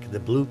back, the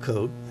blue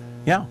coat,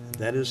 yeah,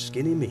 that is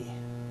Skinny Me.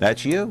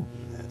 That's you.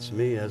 That's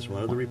me as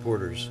one of the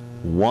reporters.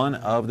 One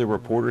of the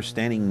reporters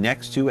standing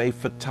next to a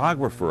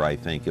photographer, I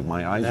think, if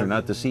my eyes are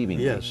not deceiving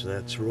me. Yes,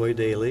 that's Roy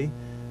Daly.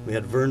 We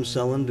had Vern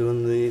Sullen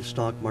doing the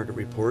stock market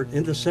report.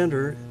 In the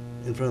center,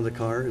 in front of the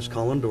car, is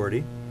Colin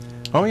Doherty.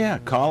 Oh yeah,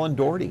 Colin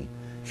Doherty.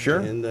 Sure.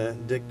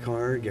 And Dick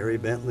Carr, Gary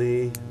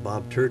Bentley,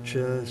 Bob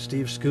Turcha,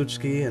 Steve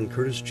Skutsky, and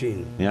Curtis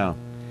Jean. Yeah.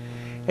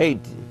 Hey,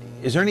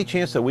 is there any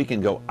chance that we can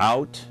go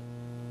out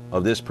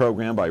of this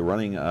program by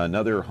running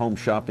another home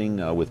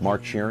shopping with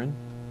Mark Sheeran?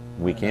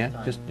 We can't?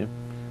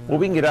 Well,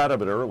 we can get out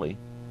of it early.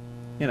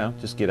 You know,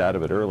 just get out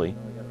of it early.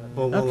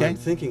 Well, while okay. I'm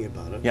thinking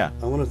about it, yeah.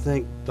 I want to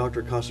thank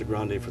Dr.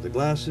 Casagrande for the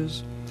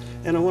glasses,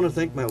 and I want to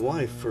thank my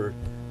wife for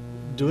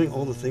doing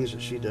all the things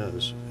that she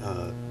does.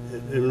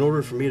 In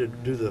order for me to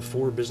do the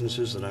 4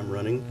 businesses that I'm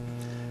running,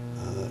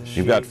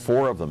 you've got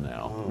 4 of them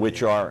now,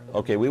 which yeah. are,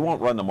 okay, we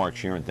won't run the Mark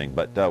Sheeran thing,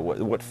 but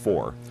what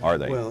 4 are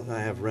they? Well, I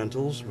have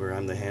rentals where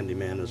I'm the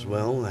handyman as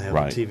well. I have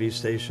right. a TV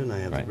station, I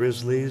have the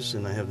Grizzlies,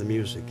 and I have the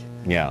music.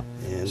 Yeah,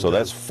 and, so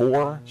that's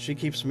 4 She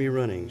keeps me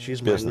running.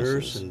 She's my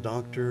nurse and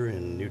doctor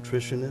and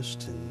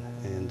nutritionist,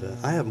 and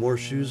I have more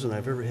shoes than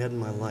I've ever had in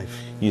my life.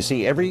 You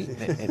see,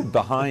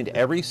 behind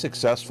every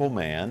successful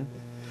man,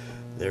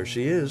 there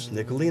she is,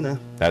 Nicolina.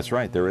 That's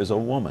right. There is a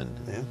woman.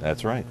 Yeah.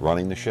 That's right,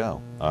 running the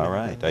show. All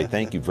right. I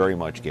thank you very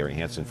much, Gary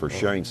Hanson, for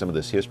sharing some of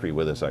this history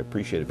with us. I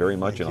appreciate it very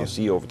much, and I'll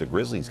see you over at the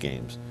Grizzlies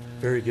games.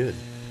 Very good.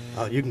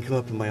 You can come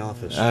up to my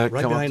office. Right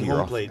behind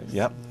home plate.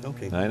 Yep.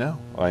 Okay. I know.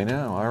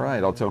 All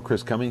right. I'll tell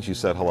Chris Cummings you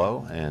said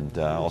hello, and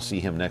I'll see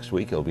him next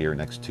week. He'll be here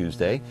next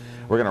Tuesday.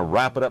 We're going to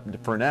wrap it up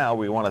for now.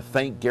 We want to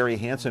thank Gary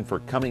Hanson for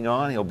coming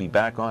on. He'll be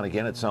back on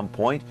again at some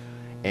point.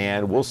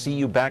 And we'll see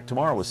you back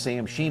tomorrow with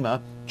Sam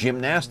Shima.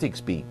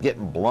 Gymnastics beat,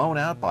 getting blown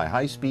out by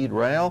high-speed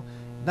rail?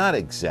 Not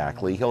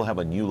exactly. He'll have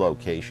a new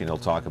location. He'll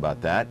talk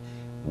about that.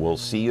 We'll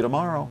see you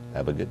tomorrow.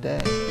 Have a good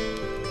day.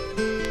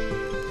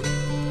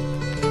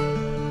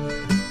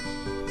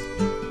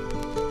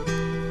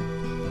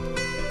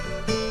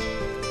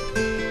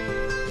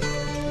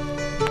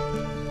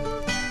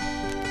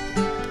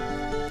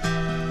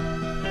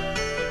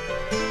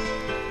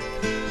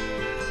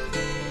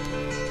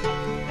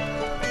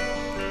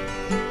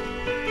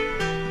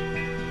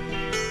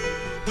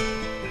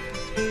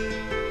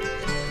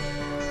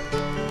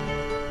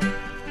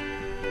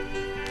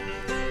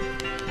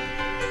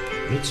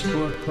 It's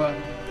 4 o'clock,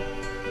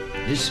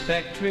 this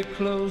factory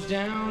closed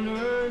down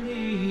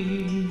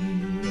early.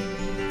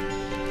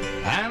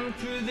 And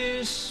through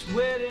this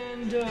wet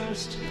and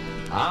dust,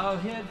 I'll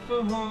head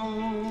for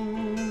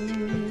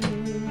home.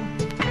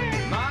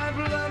 My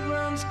blood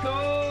runs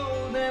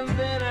cold and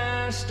then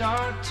I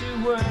start to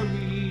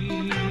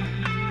worry.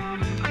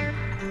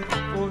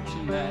 For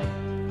tonight,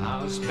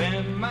 I'll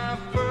spend my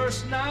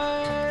first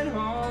night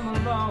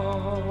home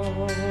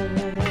alone.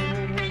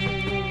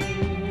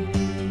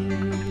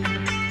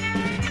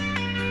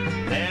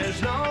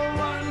 There's no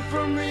one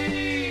for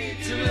me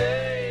to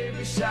lay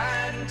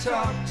beside and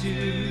talk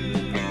to.